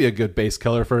 this could be a good base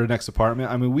color for the next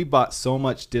apartment. I mean, we bought so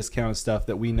much discounted stuff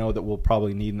that we know that we'll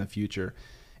probably need in the future.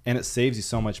 And it saves you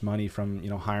so much money from,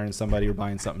 hiring somebody or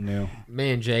buying something new.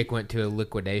 Me and Jake went to a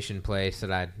liquidation place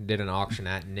that I did an auction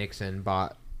at in Nixon,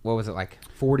 bought, what was it, like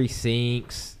 40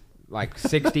 sinks, like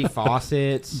 60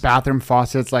 faucets. Bathroom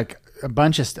faucets, like a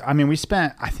bunch of stuff. I mean, we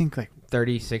spent, I think, like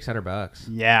 $3,600.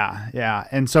 Yeah.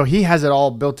 And so he has it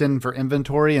all built in for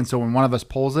inventory. And so when one of us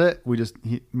pulls it, we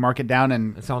mark it down,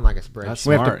 and it's on like a spreadsheet. That's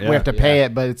we smart, have to pay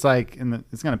it, but it's like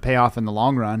it's going to pay off in the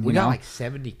long run. We got like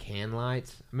 70 can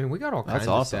lights. I mean, we got all kinds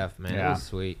of stuff, man. Yeah. It was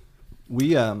sweet.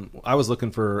 We I was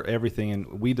looking for everything,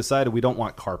 and we decided we don't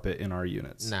want carpet in our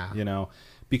units. No.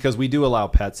 Because we do allow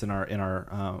pets in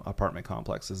our apartment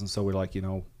complexes, and so we're like,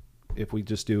 if we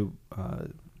just do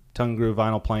tongue groove,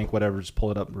 vinyl plank, whatever, just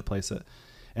pull it up and replace it.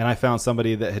 And I found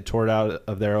somebody that had tore it out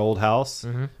of their old house,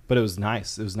 but it was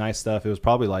nice. It was nice stuff. It was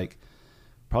probably $3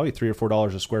 or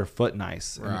 $4 a square foot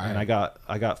nice. Right. And I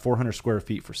got 400 square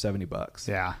feet for $70.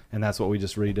 Yeah. And that's what we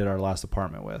just redid our last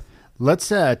apartment with. Let's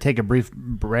take a brief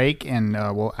break, and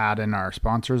we'll add in our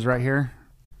sponsors right here.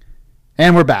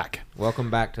 And we're back. Welcome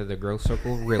back to the Growth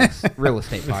Circle Real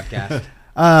Estate Podcast.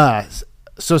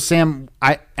 So Sam,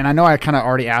 I know I kind of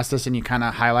already asked this and you kind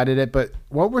of highlighted it, but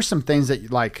what were some things that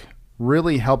like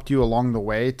really helped you along the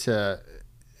way to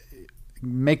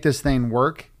make this thing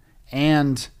work,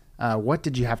 and what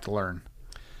did you have to learn?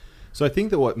 So I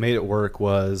think that what made it work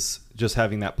was just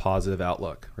having that positive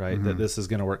outlook, right? That this is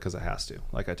going to work because it has to,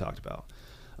 like I talked about.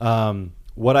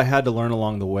 What I had to learn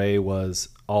along the way was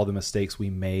all the mistakes we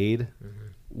made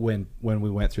when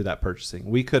we went through that purchasing.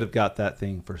 We could have got that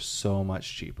thing for so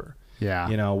much cheaper.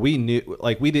 Yeah. We knew,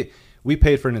 like we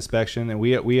paid for an inspection, and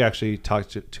we actually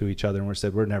talked to each other, and we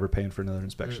said, we're never paying for another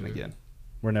inspection again.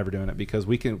 We're never doing it, because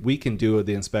we can do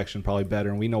the inspection probably better,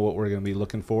 and we know what we're going to be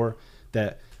looking for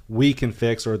that we can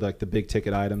fix, or like the big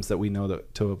ticket items that we know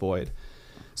that to avoid.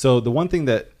 So the one thing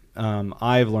that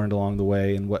I've learned along the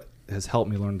way, and what has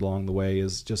helped me learn along the way,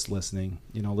 is just listening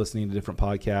to different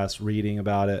podcasts, reading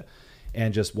about it,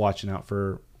 and just watching out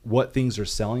for what things are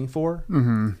selling for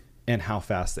and how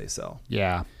fast they sell.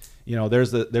 Yeah.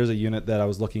 There's a unit that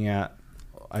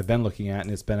I've been looking at,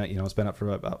 and it's been up for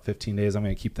about 15 days. I'm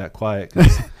going to keep that quiet.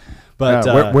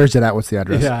 But where's it at? What's the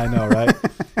address? Yeah, I know, right?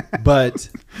 But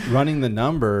running the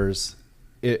numbers,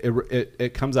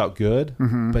 it comes out good,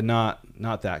 but not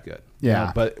that good.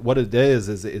 Yeah. But what it is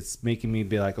it's making me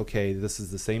be like, okay, this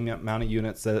is the same amount of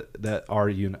units that are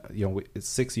it's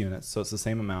 6 units, so it's the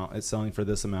same amount. It's selling for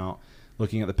this amount.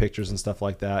 Looking at the pictures and stuff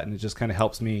like that, and it just kind of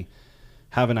helps me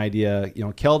have an idea.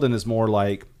 Keldon is more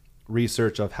like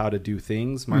research of how to do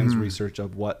things. Mine's research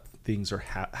of what things are,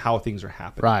 how things are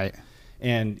happening. Right.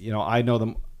 And I know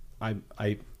them.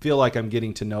 I feel like I'm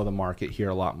getting to know the market here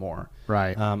a lot more.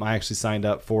 Right. I actually signed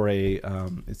up for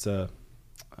it's a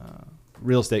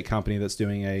real estate company that's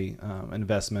doing an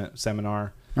investment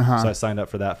seminar. So I signed up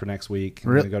for that for next week.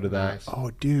 I'm going to go to that. Nice. Oh,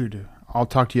 dude. I'll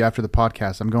talk to you after the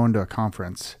podcast. I'm going to a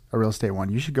conference, a real estate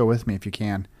one. You should go with me if you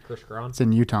can. Chris Cron? It's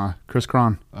in Utah. Chris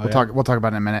Cron. Oh, We'll talk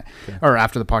about it in a minute, or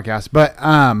after the podcast. But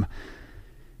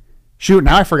shoot,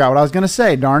 now I forgot what I was going to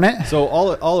say. Darn it. So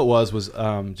all it was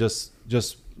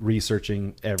just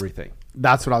researching everything.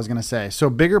 That's what I was going to say. So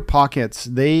Bigger Pockets,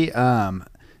 they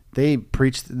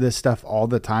preach this stuff all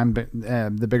the time. But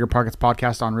the Bigger Pockets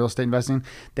podcast on real estate investing,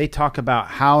 they talk about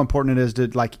how important it is to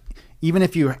like even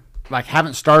if you like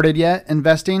haven't started yet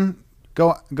investing,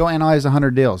 go analyze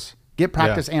 100 deals. Get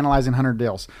practice analyzing 100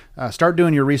 deals. Start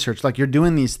doing your research. Like you're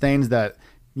doing these things that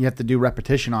you have to do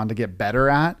repetition on to get better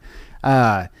at.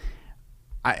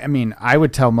 I mean, I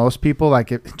would tell most people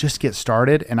like just get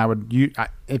started. And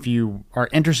if you are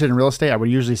interested in real estate, I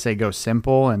would usually say go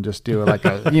simple and just do like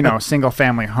a single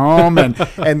family home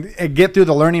and get through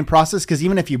the learning process. Because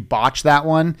even if you botch that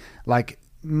one, like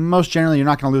most generally, you're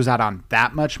not going to lose out on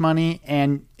that much money,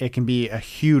 and it can be a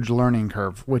huge learning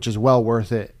curve, which is well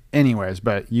worth it anyways.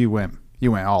 But you went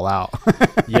all out.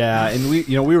 Yeah, and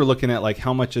we were looking at like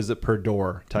how much is it per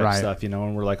door type stuff,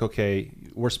 and we're like, okay,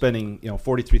 we're spending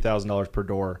 $43,000 per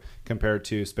door compared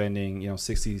to spending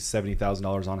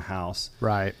 $60,000-$70,000 on a house.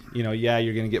 Right. Yeah,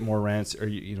 you're going to get more rents, or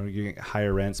you're going to get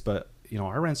higher rents, but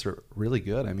our rents are really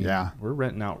good. I mean, we're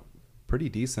renting out pretty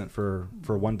decent for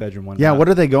 1 bedroom, 1 bath. Yeah, what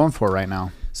are they going for right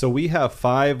now? So we have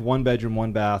 5 1 bedroom,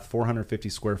 1 bath, 450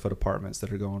 square foot apartments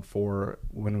that are going for,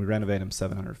 when we renovate them,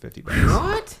 $750.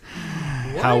 What?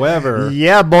 However,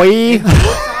 yeah, boy.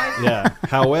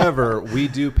 However, we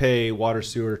do pay water,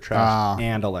 sewer, trash,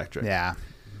 and electric. Yeah.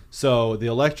 So the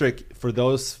electric for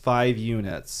those 5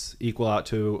 units equal out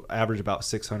to average about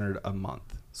 $600 a month.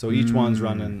 So each one's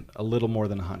running a little more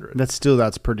than 100.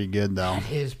 That's pretty good though.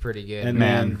 That is pretty good. And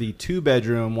then the 2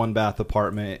 bedroom, 1 bath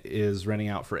apartment is renting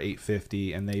out for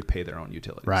 $850, and they pay their own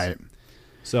utilities. Right.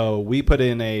 So we put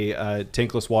in a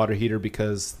tankless water heater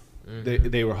because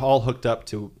they were all hooked up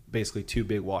to basically 2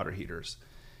 big water heaters.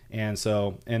 And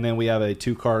then we have a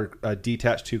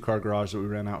detached 2-car garage that we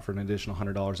rent out for an additional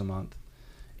 $100 a month.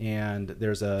 And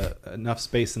there's enough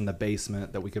space in the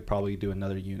basement that we could probably do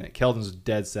another unit. Keldon's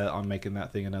dead set on making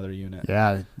that thing another unit.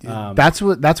 Yeah, that's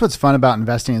what's fun about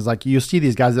investing is like you see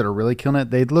these guys that are really killing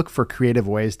it. They look for creative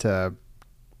ways to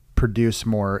produce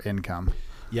more income.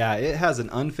 Yeah, it has an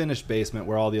unfinished basement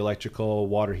where all the electrical,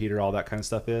 water heater, all that kind of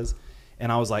stuff is.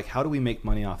 And I was like, how do we make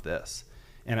money off this?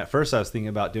 And at first I was thinking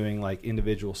about doing like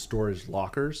individual storage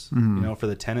lockers, for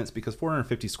the tenants, because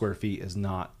 450 square feet is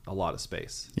not a lot of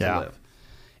space to live.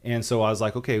 And so I was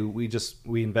like, okay, we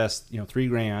invest,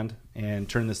 $3,000 and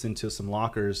turn this into some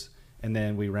lockers, and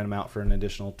then we rent them out for an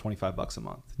additional $25 a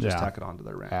month. Just tack it onto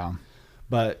their rent. Yeah.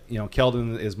 But,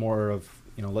 Keldon is more of,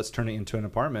 let's turn it into an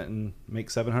apartment and make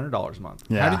 $700 a month.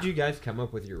 Yeah. How did you guys come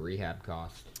up with your rehab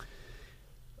cost?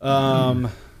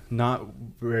 Not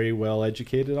very well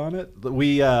educated on it.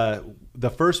 We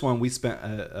the first one we spent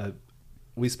over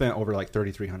like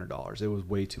 $3,300. It was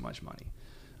way too much money.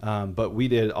 But we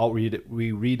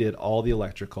redid all the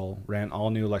electrical, ran all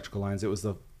new electrical lines. It was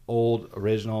the old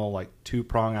original like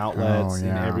 2-prong outlets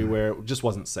and everywhere. It just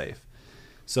wasn't safe.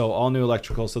 So all new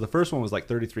electrical. So the first one was like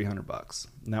 $3,300,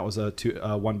 and that was a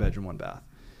 1 bedroom, 1 bath.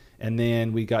 And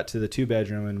then we got to the 2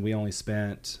 bedroom, and we only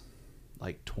spent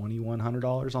like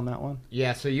 $2,100 on that one.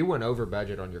 Yeah, so you went over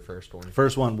budget on your first one.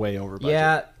 First one way over budget.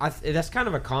 Yeah, that's kind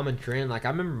of a common trend. Like I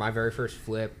remember my very first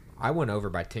flip, I went over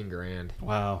by $10,000.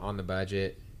 Wow. On the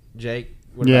budget. Jake,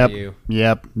 what about you?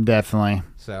 Yep, definitely.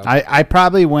 So I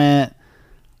probably went.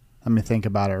 Let me think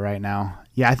about it right now.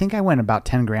 Yeah, I think I went about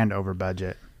 $10,000 over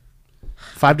budget.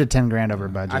 $5,000 to $10,000 over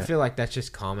budget. I feel like that's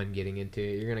just common getting into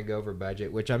it. You're gonna go over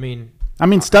budget, which I mean,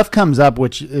 stuff comes up,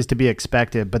 which is to be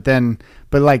expected. But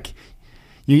like,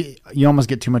 you almost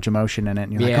get too much emotion in it,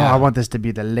 and you're like, oh, I want this to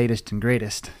be the latest and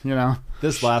greatest.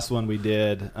 This last one we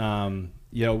did,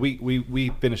 we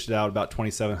finished it out about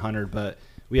 $2,700, but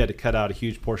we had to cut out a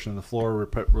huge portion of the floor,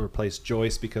 replace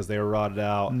joists because they were rotted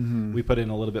out. Mm-hmm. We put in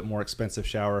a little bit more expensive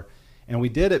shower. And we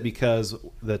did it because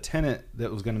the tenant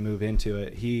that was going to move into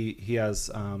it, he has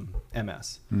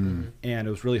MS. Mm-hmm. And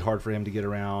it was really hard for him to get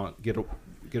around.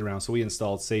 So we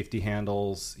installed safety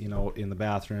handles, in the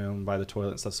bathroom, by the toilet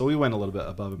and stuff. So we went a little bit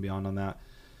above and beyond on that.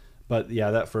 But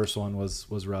yeah, that first one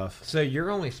was rough. So you're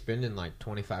only spending like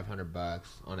 $2,500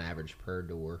 on average per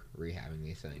door rehabbing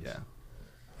these things. Yeah.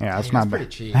 Yeah, that's pretty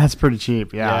cheap. That's pretty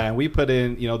cheap. Yeah. Yeah, and we put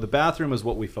in, the bathroom is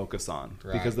what we focus on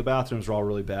because the bathrooms are all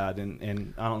really bad.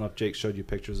 And I don't know if Jake showed you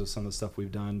pictures of some of the stuff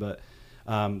we've done, but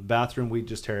bathroom, we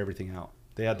just tear everything out.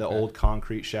 They had the old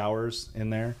concrete showers in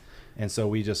there. And so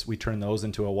we turn those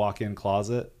into a walk-in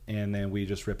closet, and then we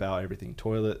just rip out everything: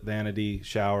 toilet, vanity,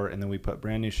 shower, and then we put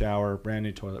brand new shower, brand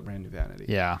new toilet, brand new vanity.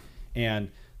 Yeah. And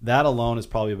that alone is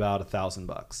probably about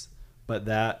 $1,000, but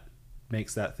that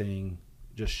makes that thing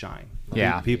just shine.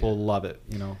 Yeah. People love it.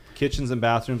 Kitchens and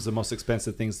bathrooms are the most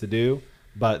expensive things to do,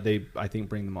 but they, I think,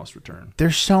 bring the most return.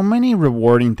 There's so many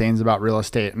rewarding things about real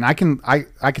estate, and I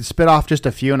could spit off just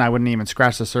a few, and I wouldn't even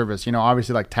scratch the surface.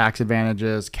 Obviously like tax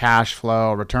advantages, cash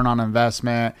flow, return on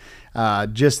investment,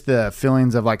 just the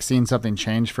feelings of like seeing something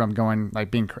change from going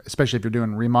like being, especially if you're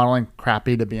doing remodeling,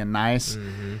 crappy to being nice.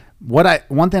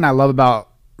 One thing I love about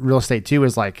real estate too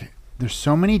is like there's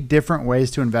so many different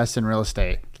ways to invest in real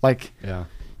estate. Like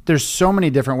there's so many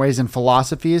different ways and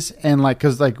philosophies. And like,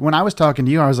 cause like when I was talking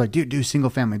to you, I was like, dude, do single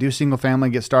family,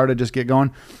 get started, just get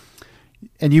going.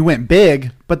 And you went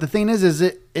big, but the thing is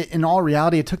it in all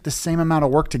reality, it took the same amount of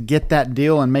work to get that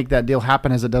deal and make that deal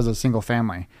happen as it does a single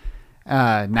family.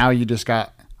 Now you just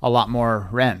got a lot more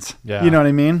rents. Yeah. You know what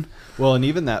I mean? Well, and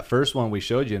even that first one we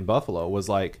showed you in Buffalo was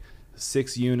like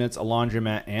 6 units, a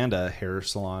laundromat, and a hair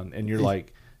salon. And you're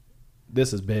like,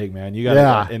 this is big, man. You got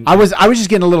yeah. And I was just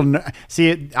getting a little,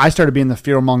 I started being the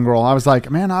fear mongrel. I was like,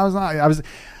 man, I was,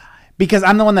 because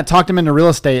I'm the one that talked him into real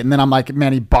estate. And then I'm like,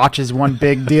 man, he botches one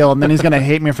big deal and then he's going to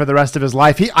hate me for the rest of his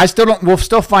life. We'll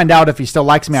still find out if he still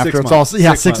likes me after it's all,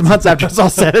 6 months after it's all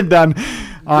said and done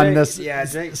on this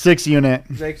 6 unit.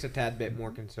 Jake's a tad bit more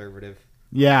conservative.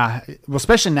 Yeah. Well,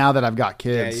 especially now that I've got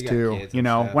kids too. Kids, you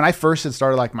know, when I first had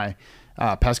started like my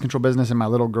pest control business and my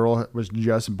little girl was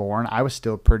just born, I was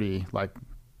still pretty like,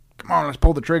 come on, let's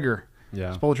pull the trigger. Yeah.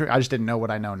 Let's pull the trigger. I just didn't know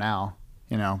what I know now,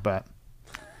 you know, but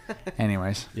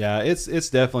anyways. Yeah, it's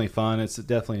definitely fun. It's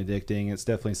definitely addicting. It's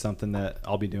definitely something that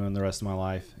I'll be doing the rest of my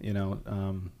life, you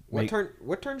know.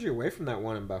 What turned you away from that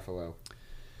one in Buffalo?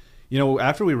 You know,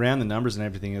 after we ran the numbers and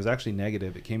everything, it was actually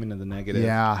negative. It came into the negative.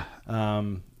 Yeah.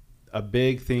 A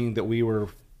big thing that we were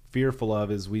fearful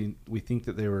of is we think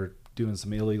that they were doing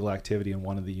some illegal activity in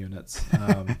one of the units.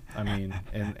 I mean,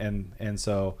 and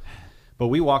so, but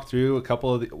we walked through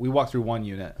one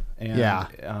unit and,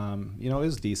 you know, it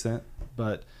was decent,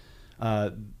 but,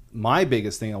 my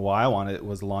biggest thing of why I wanted it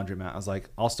was the laundromat. I was like,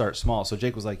 I'll start small. So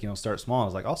Jake was like, you know, start small. I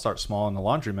was like, I'll start small in the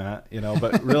laundromat, you know,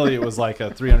 but really it was like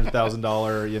a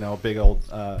 $300,000, you know, big old,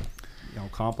 you know,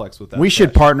 complex with that. We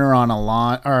should partner on a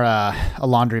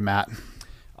laundromat.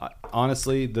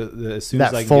 Honestly, as soon as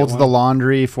I that can folds get the one,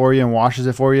 laundry for you and washes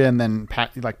it for you, and then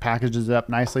packages it up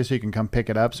nicely so you can come pick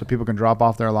it up so people can drop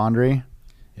off their laundry.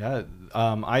 Yeah,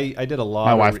 I did a lot.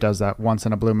 My wife does that once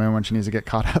in a blue moon when she needs to get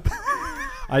caught up.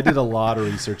 I did a lot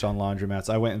of research on laundromats.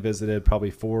 I went and visited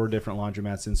probably 4 different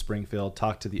laundromats in Springfield,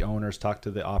 talked to the owners, talked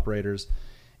to the operators,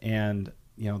 and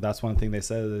you know that's one thing they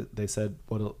said. They said,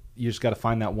 "Well, you just got to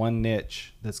find that one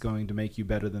niche that's going to make you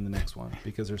better than the next one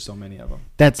because there's so many of them."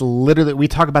 That's literally, we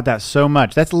talk about that so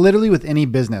much. That's literally with any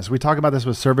business. We talk about this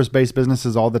with service-based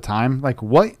businesses all the time. Like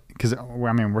what? Because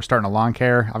I mean, we're starting a lawn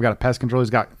care. I've got a pest control. He's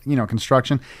got, you know,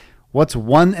 construction. What's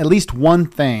at least one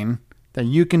thing that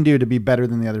you can do to be better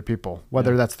than the other people,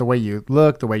 whether that's the way you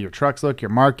look, the way your trucks look, your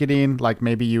marketing, like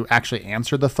maybe you actually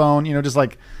answer the phone, you know, just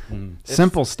like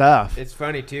simple stuff. It's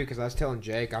funny too, because I was telling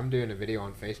Jake, I'm doing a video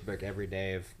on Facebook every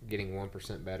day of getting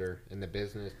 1% better in the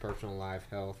business, personal life,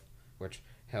 health, which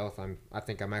health, I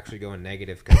think I'm actually going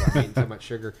negative because I'm eating so much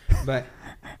sugar, but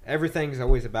everything's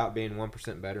always about being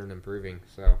 1% better and improving.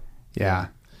 So yeah,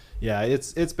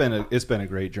 it's been a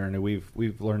great journey.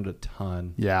 We've learned a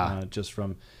ton.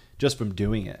 Just from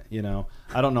doing it, you know.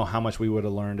 I don't know how much we would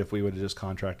have learned if we would have just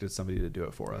contracted somebody to do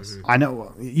it for us. I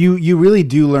know you really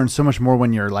do learn so much more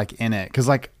when you're like in it. Cause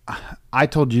like I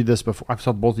told you this before, I've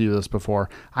told both of you this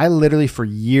before. I literally for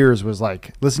years was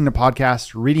like listening to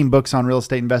podcasts, reading books on real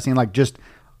estate investing, like just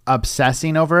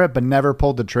obsessing over it, but never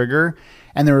pulled the trigger.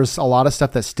 And there was a lot of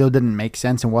stuff that still didn't make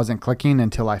sense and wasn't clicking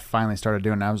until I finally started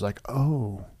doing it. I was like,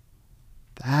 oh,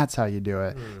 that's how you do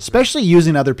it. Especially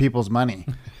using other people's money.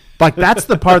 Like that's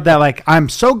the part that like, I'm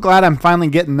so glad I'm finally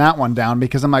getting that one down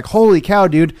because I'm like, holy cow,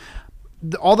 dude,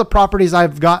 all the properties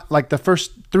I've got, like the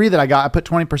first 3 that I got, I put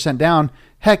 20% down.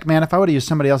 Heck man, if I would have used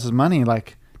somebody else's money,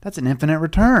 like that's an infinite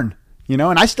return, you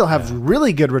know? And I still have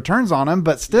really good returns on them,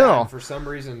 but still. Yeah, for some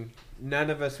reason,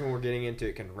 none of us when we're getting into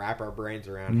it can wrap our brains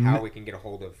around how we can get a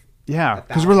hold of. Yeah.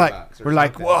 Cause we're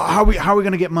like, well, how are we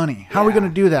going to get money? How are we going to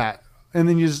do that? And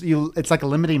then it's like a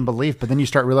limiting belief, but then you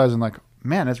start realizing like,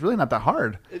 man, it's really not that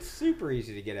hard. It's super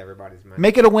easy to get everybody's money.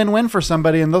 Make it a win-win for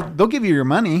somebody and they'll give you your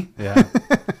money. Yeah.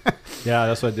 Yeah,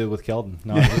 that's what I did with Keldon.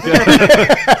 No,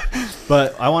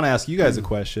 but I want to ask you guys a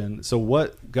question. So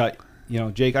what got, you know,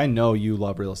 Jake, I know you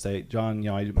love real estate. John,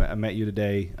 you know, I met you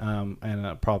today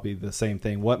and probably the same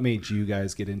thing. What made you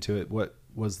guys get into it? What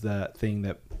was that thing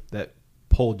that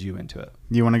pulled you into it?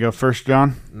 You want to go first,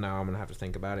 John? No, I'm going to have to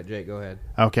think about it. Jake, go ahead.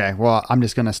 Okay. Well, I'm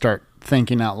just going to start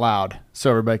thinking out loud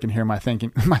so everybody can hear my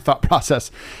thinking, my thought process.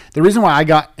 The reason why I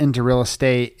got into real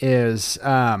estate is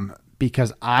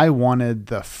because I wanted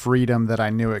the freedom that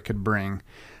I knew it could bring.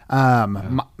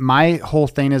 My whole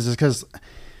thing is because,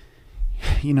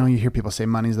 you know, you hear people say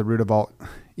money is the root of all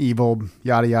evil,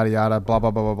 yada, yada, yada, blah,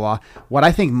 blah, blah, blah, blah. What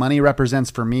I think money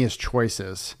represents for me is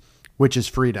choices. which is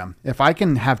freedom. If I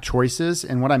can have choices,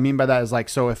 and what I mean by that is like,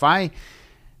 so if I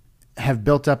have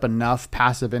built up enough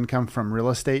passive income from real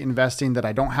estate investing that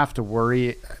I don't have to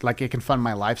worry, like it can fund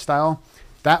my lifestyle,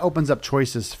 that opens up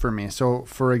choices for me. So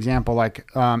for example, like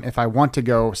if I want to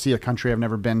go see a country I've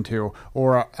never been to,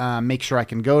 or make sure I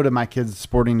can go to my kids'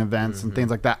 sporting events and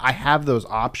things like that, I have those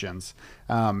options.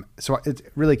 So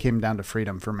it really came down to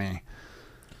freedom for me.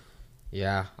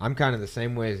 Yeah, I'm kind of the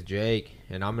same way as Jake,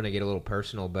 and I'm going to get a little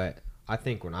personal, but I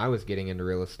think when I was getting into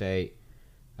real estate,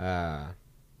 I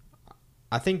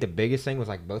think the biggest thing was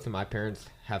like both of my parents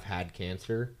have had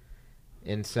cancer.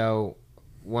 And so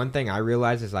one thing I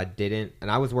realized is I didn't,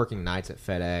 and I was working nights at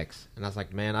FedEx, and I was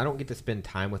like, man, I don't get to spend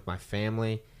time with my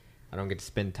family. I don't get to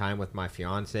spend time with my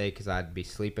fiance because I'd be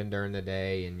sleeping during the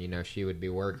day and, you know, she would be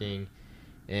working.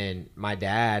 And my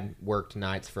dad worked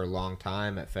nights for a long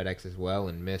time at FedEx as well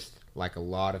and missed like a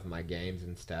lot of my games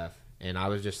and stuff. And I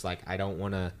was just like, I don't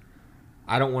want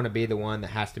to be the one that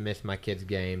has to miss my kids'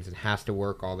 games and has to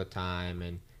work all the time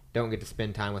and don't get to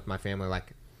spend time with my family.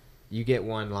 Like, you get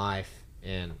one life,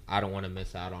 and I don't want to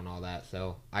miss out on all that.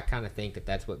 So I kind of think that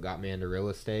that's what got me into real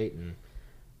estate, and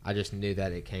I just knew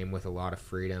that it came with a lot of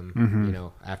freedom, you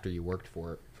know, after you worked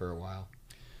for it for a while.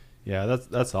 Yeah,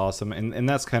 that's awesome, and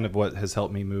that's kind of what has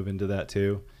helped me move into that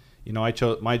too. You know, I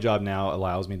chose my job now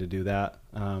allows me to do that,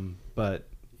 but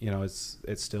you know, it's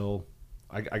still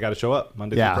I got to show up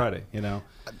Monday through Friday. You know,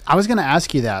 I was going to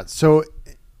ask you that. So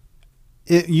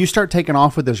you start taking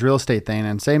off with this real estate thing,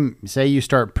 and say you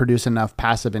start producing enough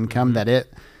passive income that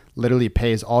it literally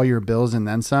pays all your bills and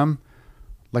then some.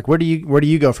 Like, where do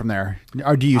you go from there?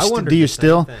 Or do you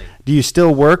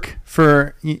still work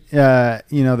for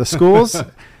the schools?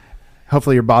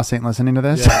 Hopefully your boss ain't listening to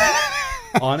this. Yeah.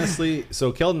 Honestly,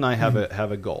 so Keldon and I have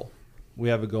a goal. We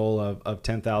have a goal of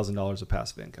 $10,000 of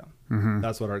passive income. Mm-hmm.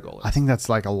 That's what our goal is. I think that's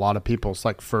like a lot of people's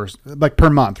like per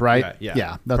month, right?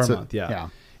 Yeah. That's per month. Yeah.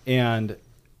 And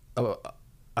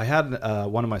I had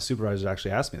one of my supervisors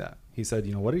actually ask me that. He said,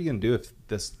 you know, what are you going to do if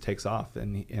this takes off?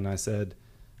 And I said,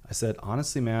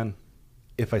 honestly, man,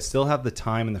 if I still have the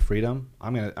time and the freedom,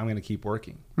 I'm gonna keep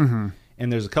working. Mm-hmm.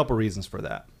 And there's a couple reasons for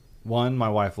that. One, my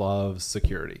wife loves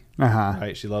security.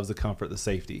 Right? She loves the comfort, the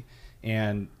safety,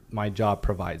 and my job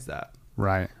provides that.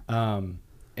 Right.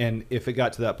 And if it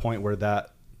got to that point where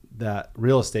that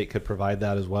real estate could provide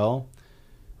that as well,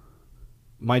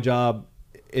 my job,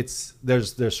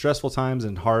 there's stressful times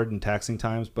and hard and taxing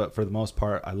times, but for the most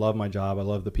part, I love my job. I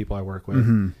love the people I work with.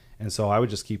 Mm-hmm. And so I would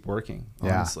just keep working,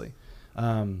 honestly.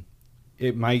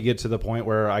 It might get to the point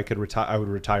where I could retire. I would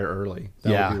retire early.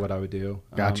 That would be what I would do.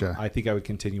 Gotcha. I think I would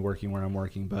continue working where I'm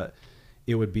working, but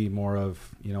it would be more of,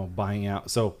 you know, buying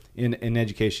out. So in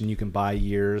education, you can buy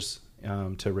years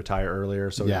to retire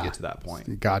earlier. So you get to that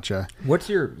point. Gotcha. What's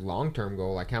your long-term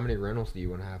goal? Like, how many rentals do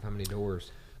you want to have? How many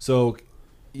doors? So,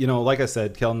 you know, like I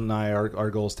said, Keldon and I,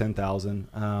 our goal is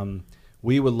 10,000.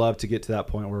 We would love to get to that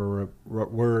point where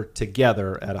we're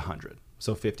together at 100,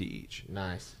 so 50 each.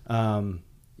 Nice.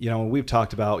 You know, we've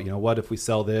talked about, you know, what if we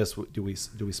sell this? Do we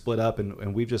split up?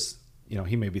 And we've just, you know,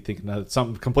 he may be thinking of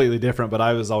something completely different, but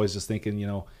I was always just thinking, you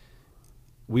know,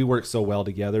 we work so well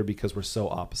together because we're so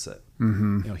opposite.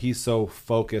 Mm-hmm. You know, he's so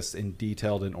focused and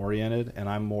detailed and oriented, and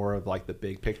I'm more of like the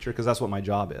big picture, because that's what my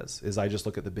job is I just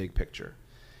look at the big picture.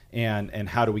 And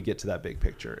how do we get to that big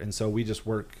picture? And so we just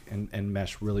work and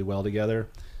mesh really well together.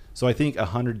 So I think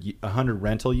 100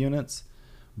 rental units,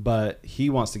 but he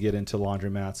wants to get into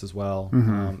laundromats as well.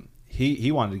 Mm-hmm.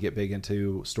 He wanted to get big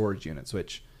into storage units,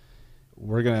 which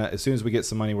we're going to, as soon as we get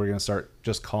some money, we're going to start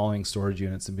just calling storage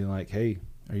units and being like, hey,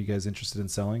 are you guys interested in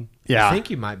selling? Yeah. I think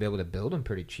you might be able to build them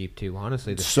pretty cheap too.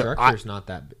 Honestly, the structure's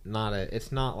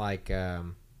it's not like,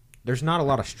 there's not a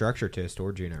lot of structure to a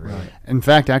storage unit, really. Right. In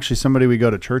fact, actually, somebody we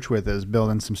go to church with is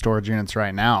building some storage units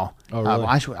right now. Oh,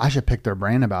 really? I should pick their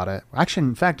brain about it. Actually,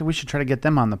 in fact, we should try to get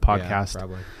them on the podcast. Yeah,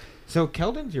 probably. So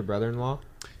Keldon's your brother-in-law?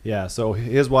 Yeah, so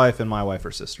his wife and my wife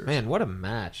are sisters. Man, what a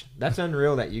match. That's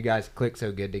unreal that you guys click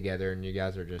so good together and you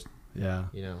guys are just, you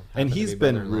know. And he's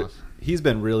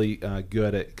been really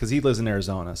good at, because he lives in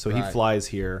Arizona, so he flies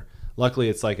here. Luckily,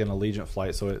 it's like an Allegiant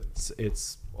flight, so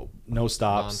it's no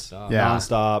stops,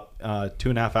 nonstop,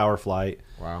 2.5 hour flight.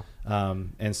 Wow.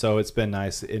 And so it's been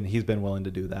nice, and he's been willing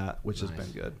to do that, which has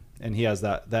been good. And he has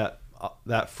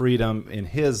that freedom in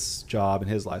his job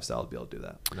and his lifestyle to be able to do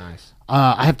that. Nice.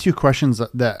 I have two questions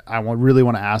that I really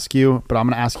want to ask you, but I'm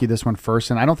going to ask you this one first.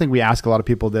 And I don't think we ask a lot of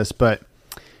people this, but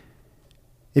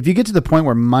if you get to the point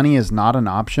where money is not an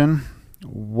option,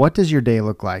 what does your day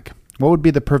look like? What would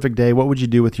be the perfect day? What would you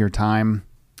do with your time?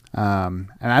 And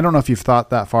I don't know if you've thought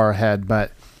that far ahead,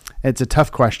 but it's a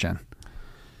tough question.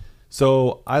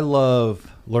 So I love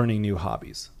learning new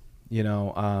hobbies.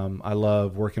 I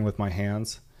love working with my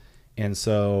hands. And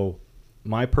so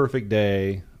my perfect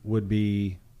day would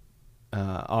be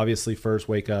obviously first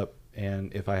wake up,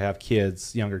 and if I have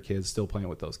kids, younger kids, still playing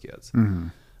with those kids. Mm-hmm.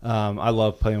 I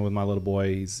love playing with my little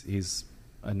boy. He's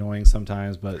annoying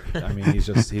sometimes, but I mean,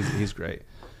 he's great.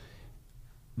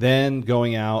 Then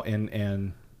going out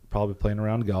and probably playing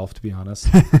around golf, to be honest,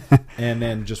 and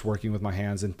then just working with my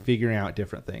hands and figuring out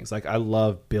different things. Like I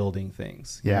love building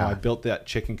things. Yeah. I built that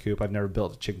chicken coop. I've never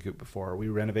built a chicken coop before. We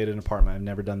renovated an apartment. I've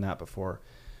never done that before.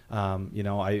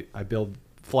 I build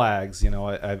flags.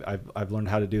 I've learned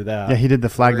how to do that. Yeah, he did the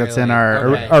flag that's in Really? our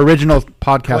Okay. original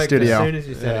podcast Quick, studio. As soon as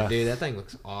you said Yeah. it, dude, that thing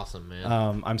looks awesome,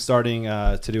 man. I'm starting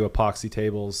to do epoxy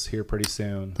tables here pretty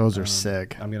soon. Those are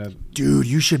sick. I'm gonna. Dude,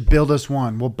 you should build us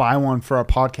one. We'll buy one for our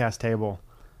podcast table.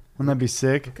 Wouldn't that be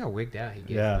sick? Look how wigged out he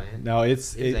gets, Yeah. man. No,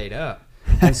 He's ate up.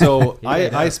 And so Yeah.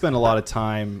 I spend a lot of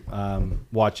time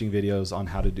watching videos on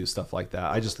how to do stuff like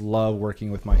that. I just love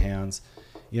working with my hands.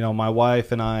 My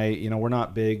wife and I, we're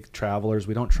not big travelers.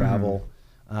 We don't travel.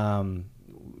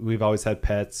 We've always had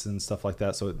pets and stuff like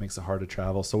that, so it makes it hard to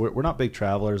travel. So we're not big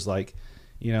travelers. Like,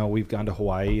 we've gone to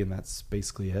Hawaii, and that's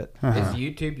basically it. Is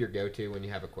YouTube your go-to when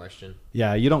you have a question?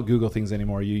 Yeah, you don't Google things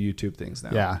anymore. You YouTube things now.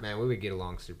 Yeah. Man, we would get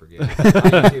along super good. I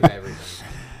YouTube everything.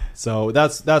 So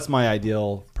that's my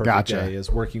ideal perfect Gotcha. day, is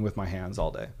working with my hands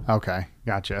all day. Okay,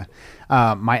 gotcha.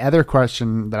 My other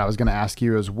question that I was going to ask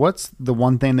you is, what's the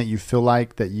one thing that you feel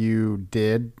like that you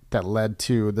did that led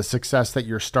to the success that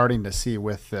you're starting to see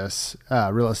with this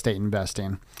real estate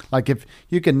investing? Like, if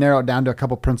you could narrow it down to a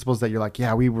couple principles that you're like,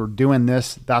 yeah, we were doing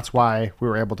this, that's why we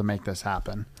were able to make this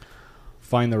happen.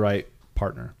 Find the right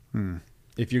partner.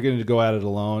 If you're going to go at it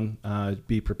alone,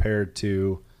 be prepared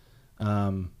to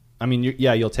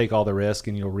you'll take all the risk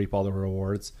and you'll reap all the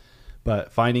rewards,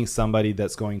 but finding somebody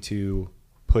that's going to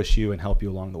push you and help you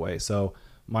along the way. So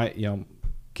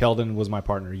Keldon was my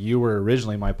partner. You were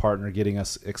originally my partner, getting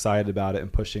us excited about it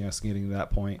and pushing us getting to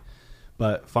that point.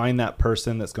 But find that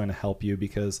person that's going to help you,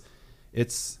 because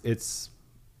it's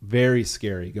very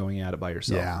scary going at it by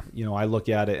yourself. Yeah. I look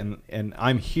at it and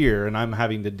I'm here and I'm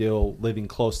having to deal living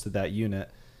close to that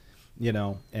unit,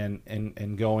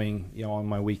 and going, on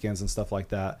my weekends and stuff like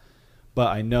that. But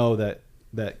I know that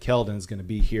Keldon is going to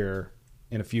be here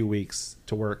in a few weeks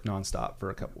to work nonstop for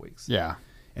a couple weeks. Yeah.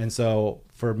 And so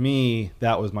for me,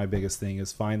 that was my biggest thing,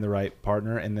 is find the right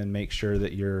partner, and then make sure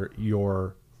that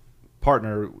your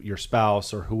partner, your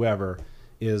spouse or whoever,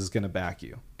 is going to back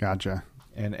you. Gotcha.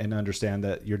 And understand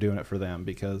that you're doing it for them,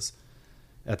 because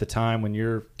at the time when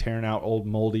you're tearing out old,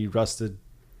 moldy, rusted,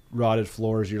 rotted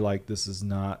floors, you're like, this is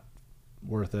not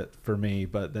worth it for me.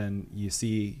 But then you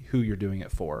see who you're doing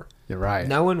it for. You're right.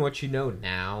 Knowing what you know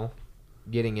now,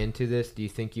 getting into this, do you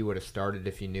think you would have started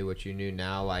if you knew what you knew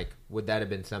now? Like, would that have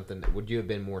been something would you have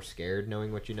been more scared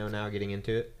knowing what you know now, getting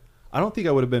into it? I don't think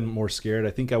I would have been more scared.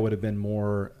 I think I would have been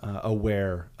more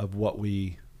aware of what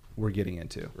we were getting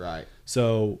into. Right.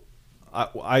 So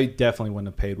I definitely wouldn't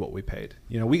have paid what we paid.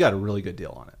 We got a really good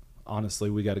deal on it. Honestly,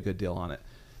 we got a good deal on it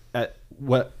at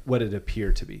what it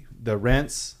appeared to be. The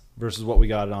rents versus what we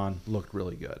got it on looked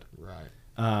really good. Right.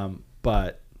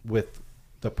 But with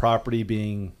the property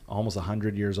being almost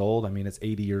 100 years old, I mean, it's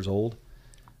 80 years old.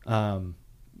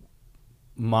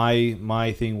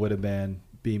 My thing would have been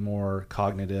be more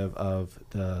cognitive of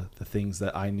the things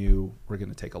that I knew were going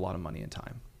to take a lot of money and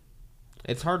time.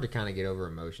 It's hard to kind of get over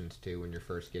emotions too when you're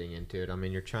first getting into it. I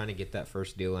mean, you're trying to get that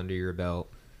first deal under your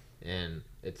belt, and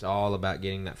it's all about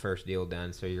getting that first deal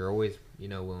done. So you're always,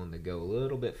 willing to go a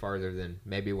little bit farther than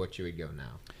maybe what you would go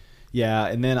now. Yeah,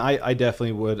 and then I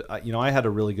definitely would. I had a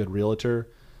really good realtor,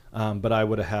 but I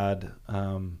would have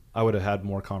had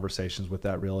more conversations with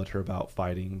that realtor about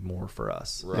fighting more for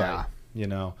us. Right.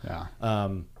 Yeah. Yeah.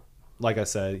 Like I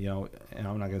said, and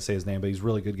I'm not going to say his name, but he's a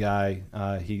really good guy.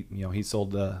 He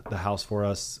sold the house for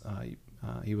us.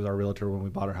 He was our realtor when we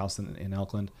bought our house in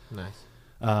Elkland. Nice.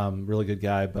 Really good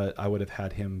guy, but I would have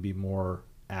had him be more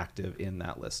active in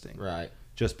that listing. Right.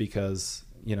 Just because,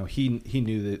 he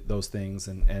knew those things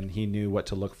and he knew what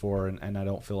to look for. And I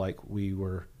don't feel like we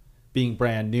were being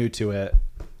brand new to it.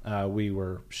 We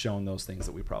were shown those things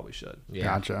that we probably should. Yeah.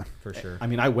 Gotcha. For sure. I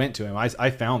mean, I went to him. I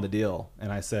found the deal,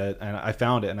 and I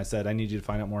found it, and I said, I need you to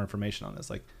find out more information on this.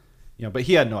 Like, but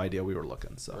he had no idea we were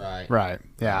looking. So Right.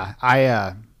 Yeah.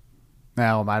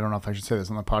 Well, I don't know if I should say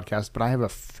this on the podcast, but I have a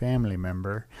family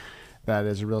member that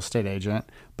is a real estate agent,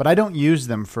 but I don't use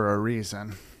them for a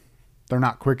reason. They're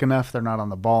not quick enough. They're not on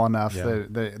the ball enough. Yeah.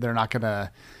 They're not going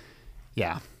to,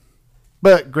 yeah.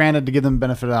 But granted, to give them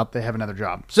benefit out, they have another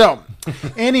job. So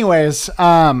anyways,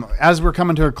 as we're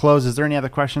coming to a close, is there any other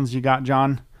questions you got,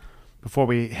 John? before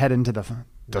we head into the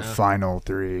No. final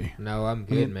three? No, I'm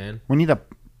good, man. We need a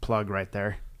plug right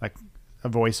there, like a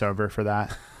voiceover for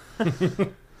that.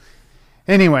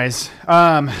 Anyways,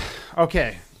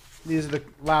 okay. These are the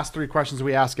last three questions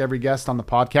we ask every guest on the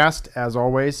podcast. As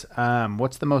always,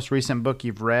 what's the most recent book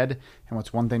you've read, and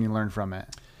what's one thing you learned from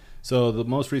it? So the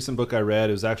most recent book I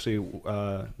read was actually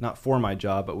not for my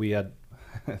job, but we had,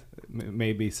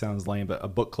 maybe sounds lame, but a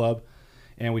book club.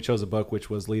 And we chose a book which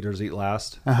was Leaders Eat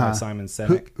Last by Simon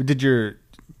Sinek.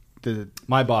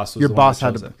 My boss was your the boss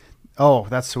one that had chose to? it. Oh,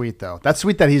 that's sweet though. That's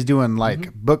sweet that he's doing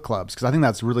like book clubs, because I think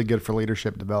that's really good for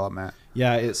leadership development.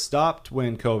 Yeah, it stopped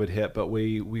when COVID hit, but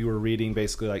we were reading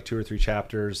basically like 2 or 3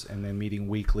 chapters and then meeting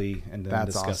weekly and then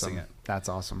discussing it. That's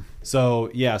awesome. So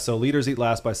Leaders Eat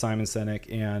Last by Simon Sinek,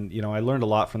 and I learned a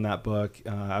lot from that book.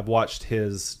 I've watched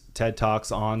his TED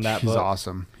Talks on that book. He's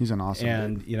awesome. He's an awesome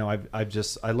and dude. I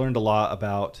learned a lot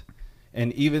about,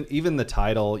 and even the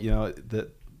title,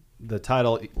 the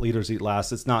title Leaders Eat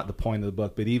Last, it's not the point of the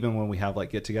book, but even when we have like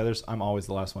get-togethers, I'm always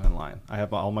the last one in line. I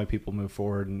have all my people move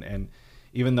forward, and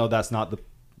even though that's not the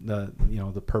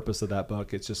purpose of that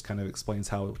book, it just kind of explains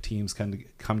how teams can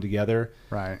come together,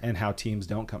 right, and how teams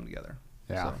don't come together.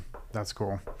 Yeah, that's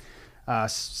cool.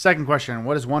 Second question: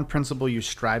 what is one principle you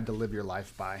strive to live your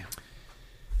life by?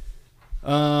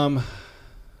 I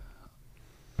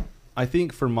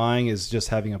think for mine is just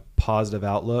having a positive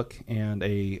outlook and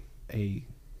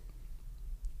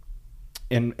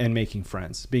and making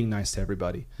friends, being nice to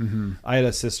everybody. Mm-hmm. I had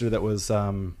a sister that was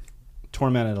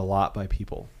tormented a lot by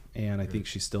people, and I think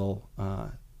she still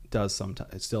does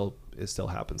sometimes. It still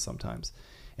happens sometimes.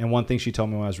 And one thing she told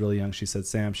me when I was really young, she said,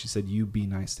 "Sam," she said, "you be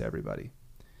nice to everybody."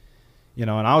 And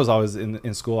I was always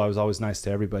in school. I was always nice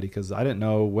to everybody because I didn't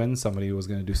know when somebody was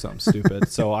going to do something stupid.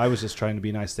 So I was just trying to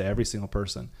be nice to every single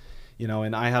person.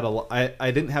 And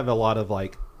I didn't have a lot of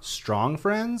like strong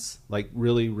friends, like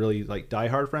really, really like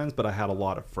diehard friends, but I had a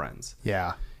lot of friends.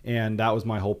 Yeah. And that was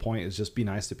my whole point, is just be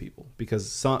nice to people,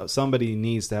 because somebody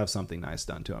needs to have something nice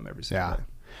done to them every single day.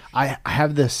 I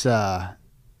have this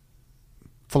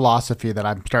philosophy that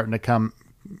I'm starting to come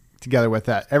together with,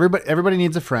 that everybody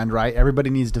needs a friend, right? Everybody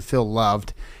needs to feel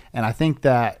loved. And I think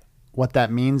that what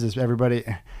that means is everybody,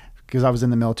 because I was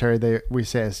in the military, we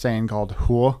say a saying called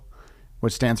HUA,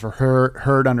 which stands for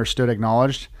heard, understood,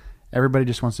 acknowledged. Everybody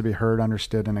just wants to be heard,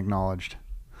 understood, and acknowledged.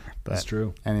 But that's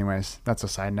true. Anyways, that's a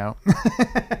side note.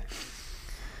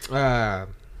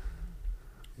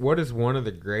 What is one of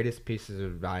the greatest pieces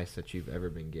of advice that you've ever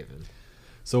been given?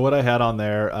 So what I had on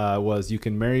there was, you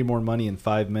can marry more money in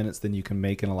 5 minutes than you can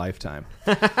make in a lifetime.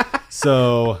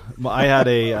 So I had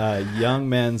a young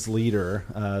men's leader.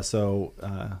 I think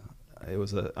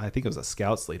it was a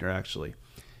Scouts leader actually.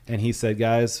 And he said,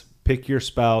 guys, pick your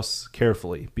spouse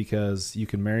carefully, because you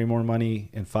can marry more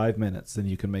money in 5 minutes than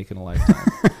you can make in a lifetime.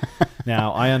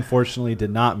 Now, I unfortunately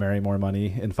did not marry more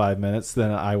money in 5 minutes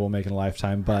than I will make in a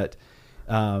lifetime, but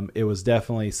it was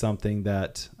definitely something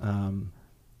that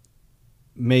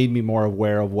made me more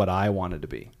aware of what I wanted to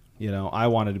be. I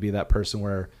wanted to be that person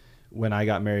where when I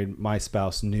got married, my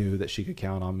spouse knew that she could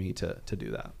count on me to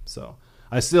do that. So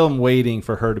I still am waiting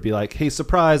for her to be like, hey,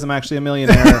 surprise, I'm actually a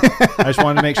millionaire. I just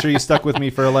wanted to make sure you stuck with me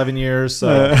for 11 years.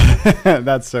 So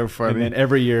that's so funny. And then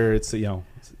every year it's,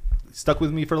 stuck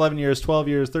with me for 11 years, 12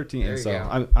 years, 13 years.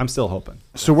 So I'm still hoping.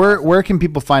 So where can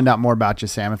people find out more about you,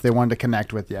 Sam, if they wanted to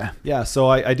connect with you? Yeah, so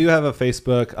I do have a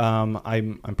Facebook.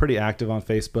 I'm pretty active on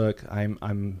Facebook.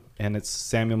 And it's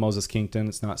Samuel Moses Kington.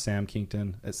 It's not Sam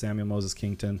Kington. It's Samuel Moses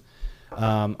Kington.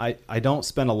 I don't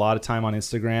spend a lot of time on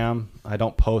Instagram. I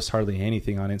don't post hardly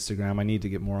anything on Instagram. I need to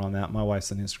get more on that. My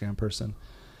wife's an Instagram person.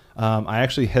 I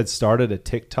actually had started a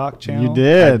TikTok channel. You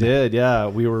did? I did, yeah.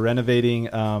 We were renovating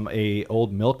a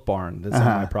old milk barn that's on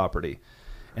my property.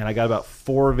 And I got about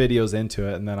 4 videos into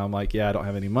it, and then I'm like, I don't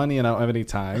have any money and I don't have any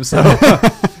time. So,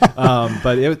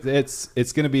 but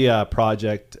it's going to be a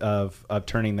project of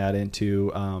turning that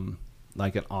into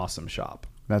like an awesome shop.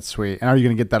 That's sweet. And are you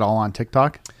going to get that all on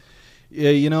TikTok?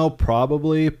 Yeah,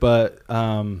 probably, but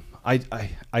I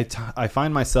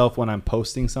find myself when I'm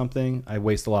posting something, I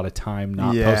waste a lot of time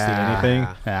not posting anything.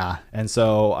 Yeah. And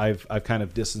so I've kind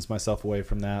of distanced myself away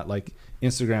from that. Like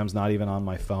Instagram's not even on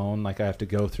my phone. Like I have to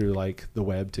go through like the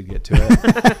web to get to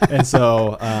it. And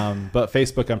so, but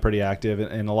Facebook, I'm pretty active,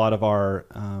 and a lot of our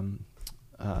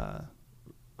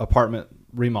apartment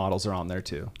remodels are on there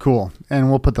too. Cool. And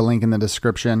we'll put the link in the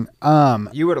description.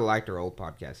 You would have liked our old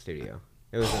podcast studio.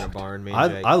 It was in a barn.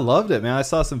 I loved it, man. I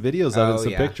saw some videos of it,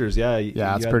 some pictures. Yeah,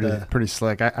 it's pretty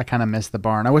slick. I kind of miss the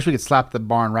barn. I wish we could slap the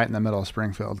barn right in the middle of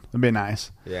Springfield. It'd be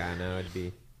nice. Yeah, I know. It'd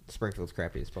be Springfield's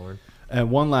crappiest barn.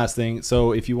 And one last thing.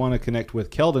 So if you want to connect with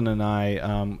Keldon and I,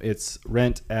 it's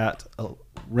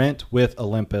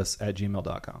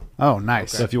rentwitholympus@gmail.com. Oh,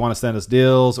 nice. So if you want to send us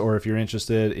deals, or if you're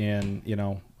interested in,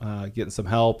 getting some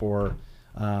help, or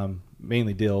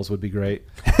mainly deals would be great.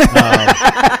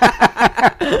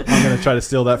 I'm going to try to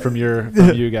steal that from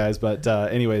you guys. But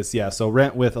anyways, yeah. So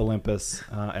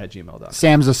rentwitholympus@gmail.com.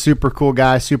 Sam's a super cool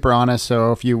guy, super honest.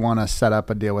 So if you want to set up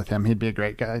a deal with him, he'd be a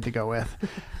great guy to go with.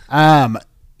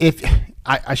 If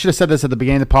I should have said this at the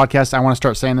beginning of the podcast, I want to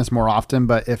start saying this more often,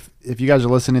 but if you guys are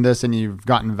listening to this and you've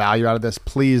gotten value out of this,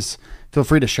 please feel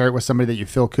free to share it with somebody that you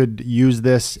feel could use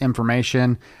this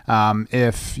information.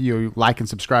 If you like and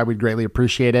subscribe, we'd greatly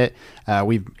appreciate it.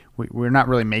 We're not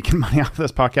really making money off of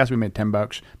this podcast. We made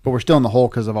 $10, but we're still in the hole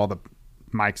because of all the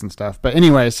mics and stuff. But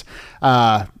anyways,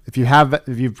 if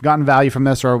you've gotten value from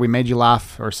this, or we made you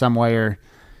laugh or some way, or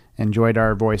enjoyed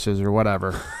our voices or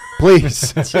whatever,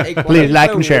 please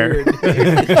like and share.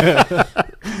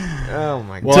 Oh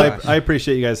my god! Well, I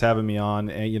appreciate you guys having me on,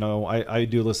 and I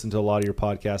do listen to a lot of your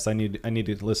podcasts. I need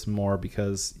to listen more,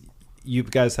 because you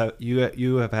guys have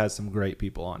had some great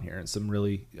people on here, and some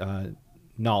really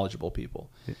knowledgeable people,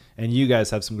 and you guys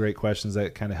have some great questions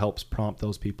that kind of helps prompt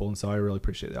those people, and so I really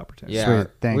appreciate the opportunity. Yeah,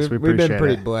 sweet. Thanks. We've been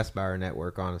pretty blessed by our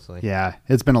network, honestly. Yeah,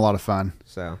 it's been a lot of fun.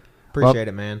 So appreciate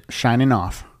it, man. Shining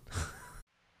off.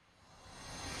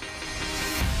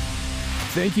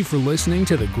 Thank you for listening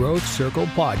to the Growth Circle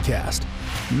podcast.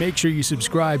 Make sure you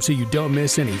subscribe so you don't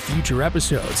miss any future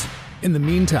episodes. In the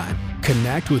meantime,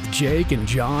 connect with Jake and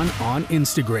John on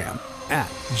Instagram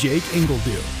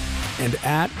 @JakeIngledew and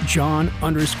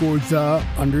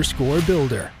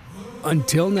 @John_the_builder.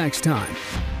 Until next time.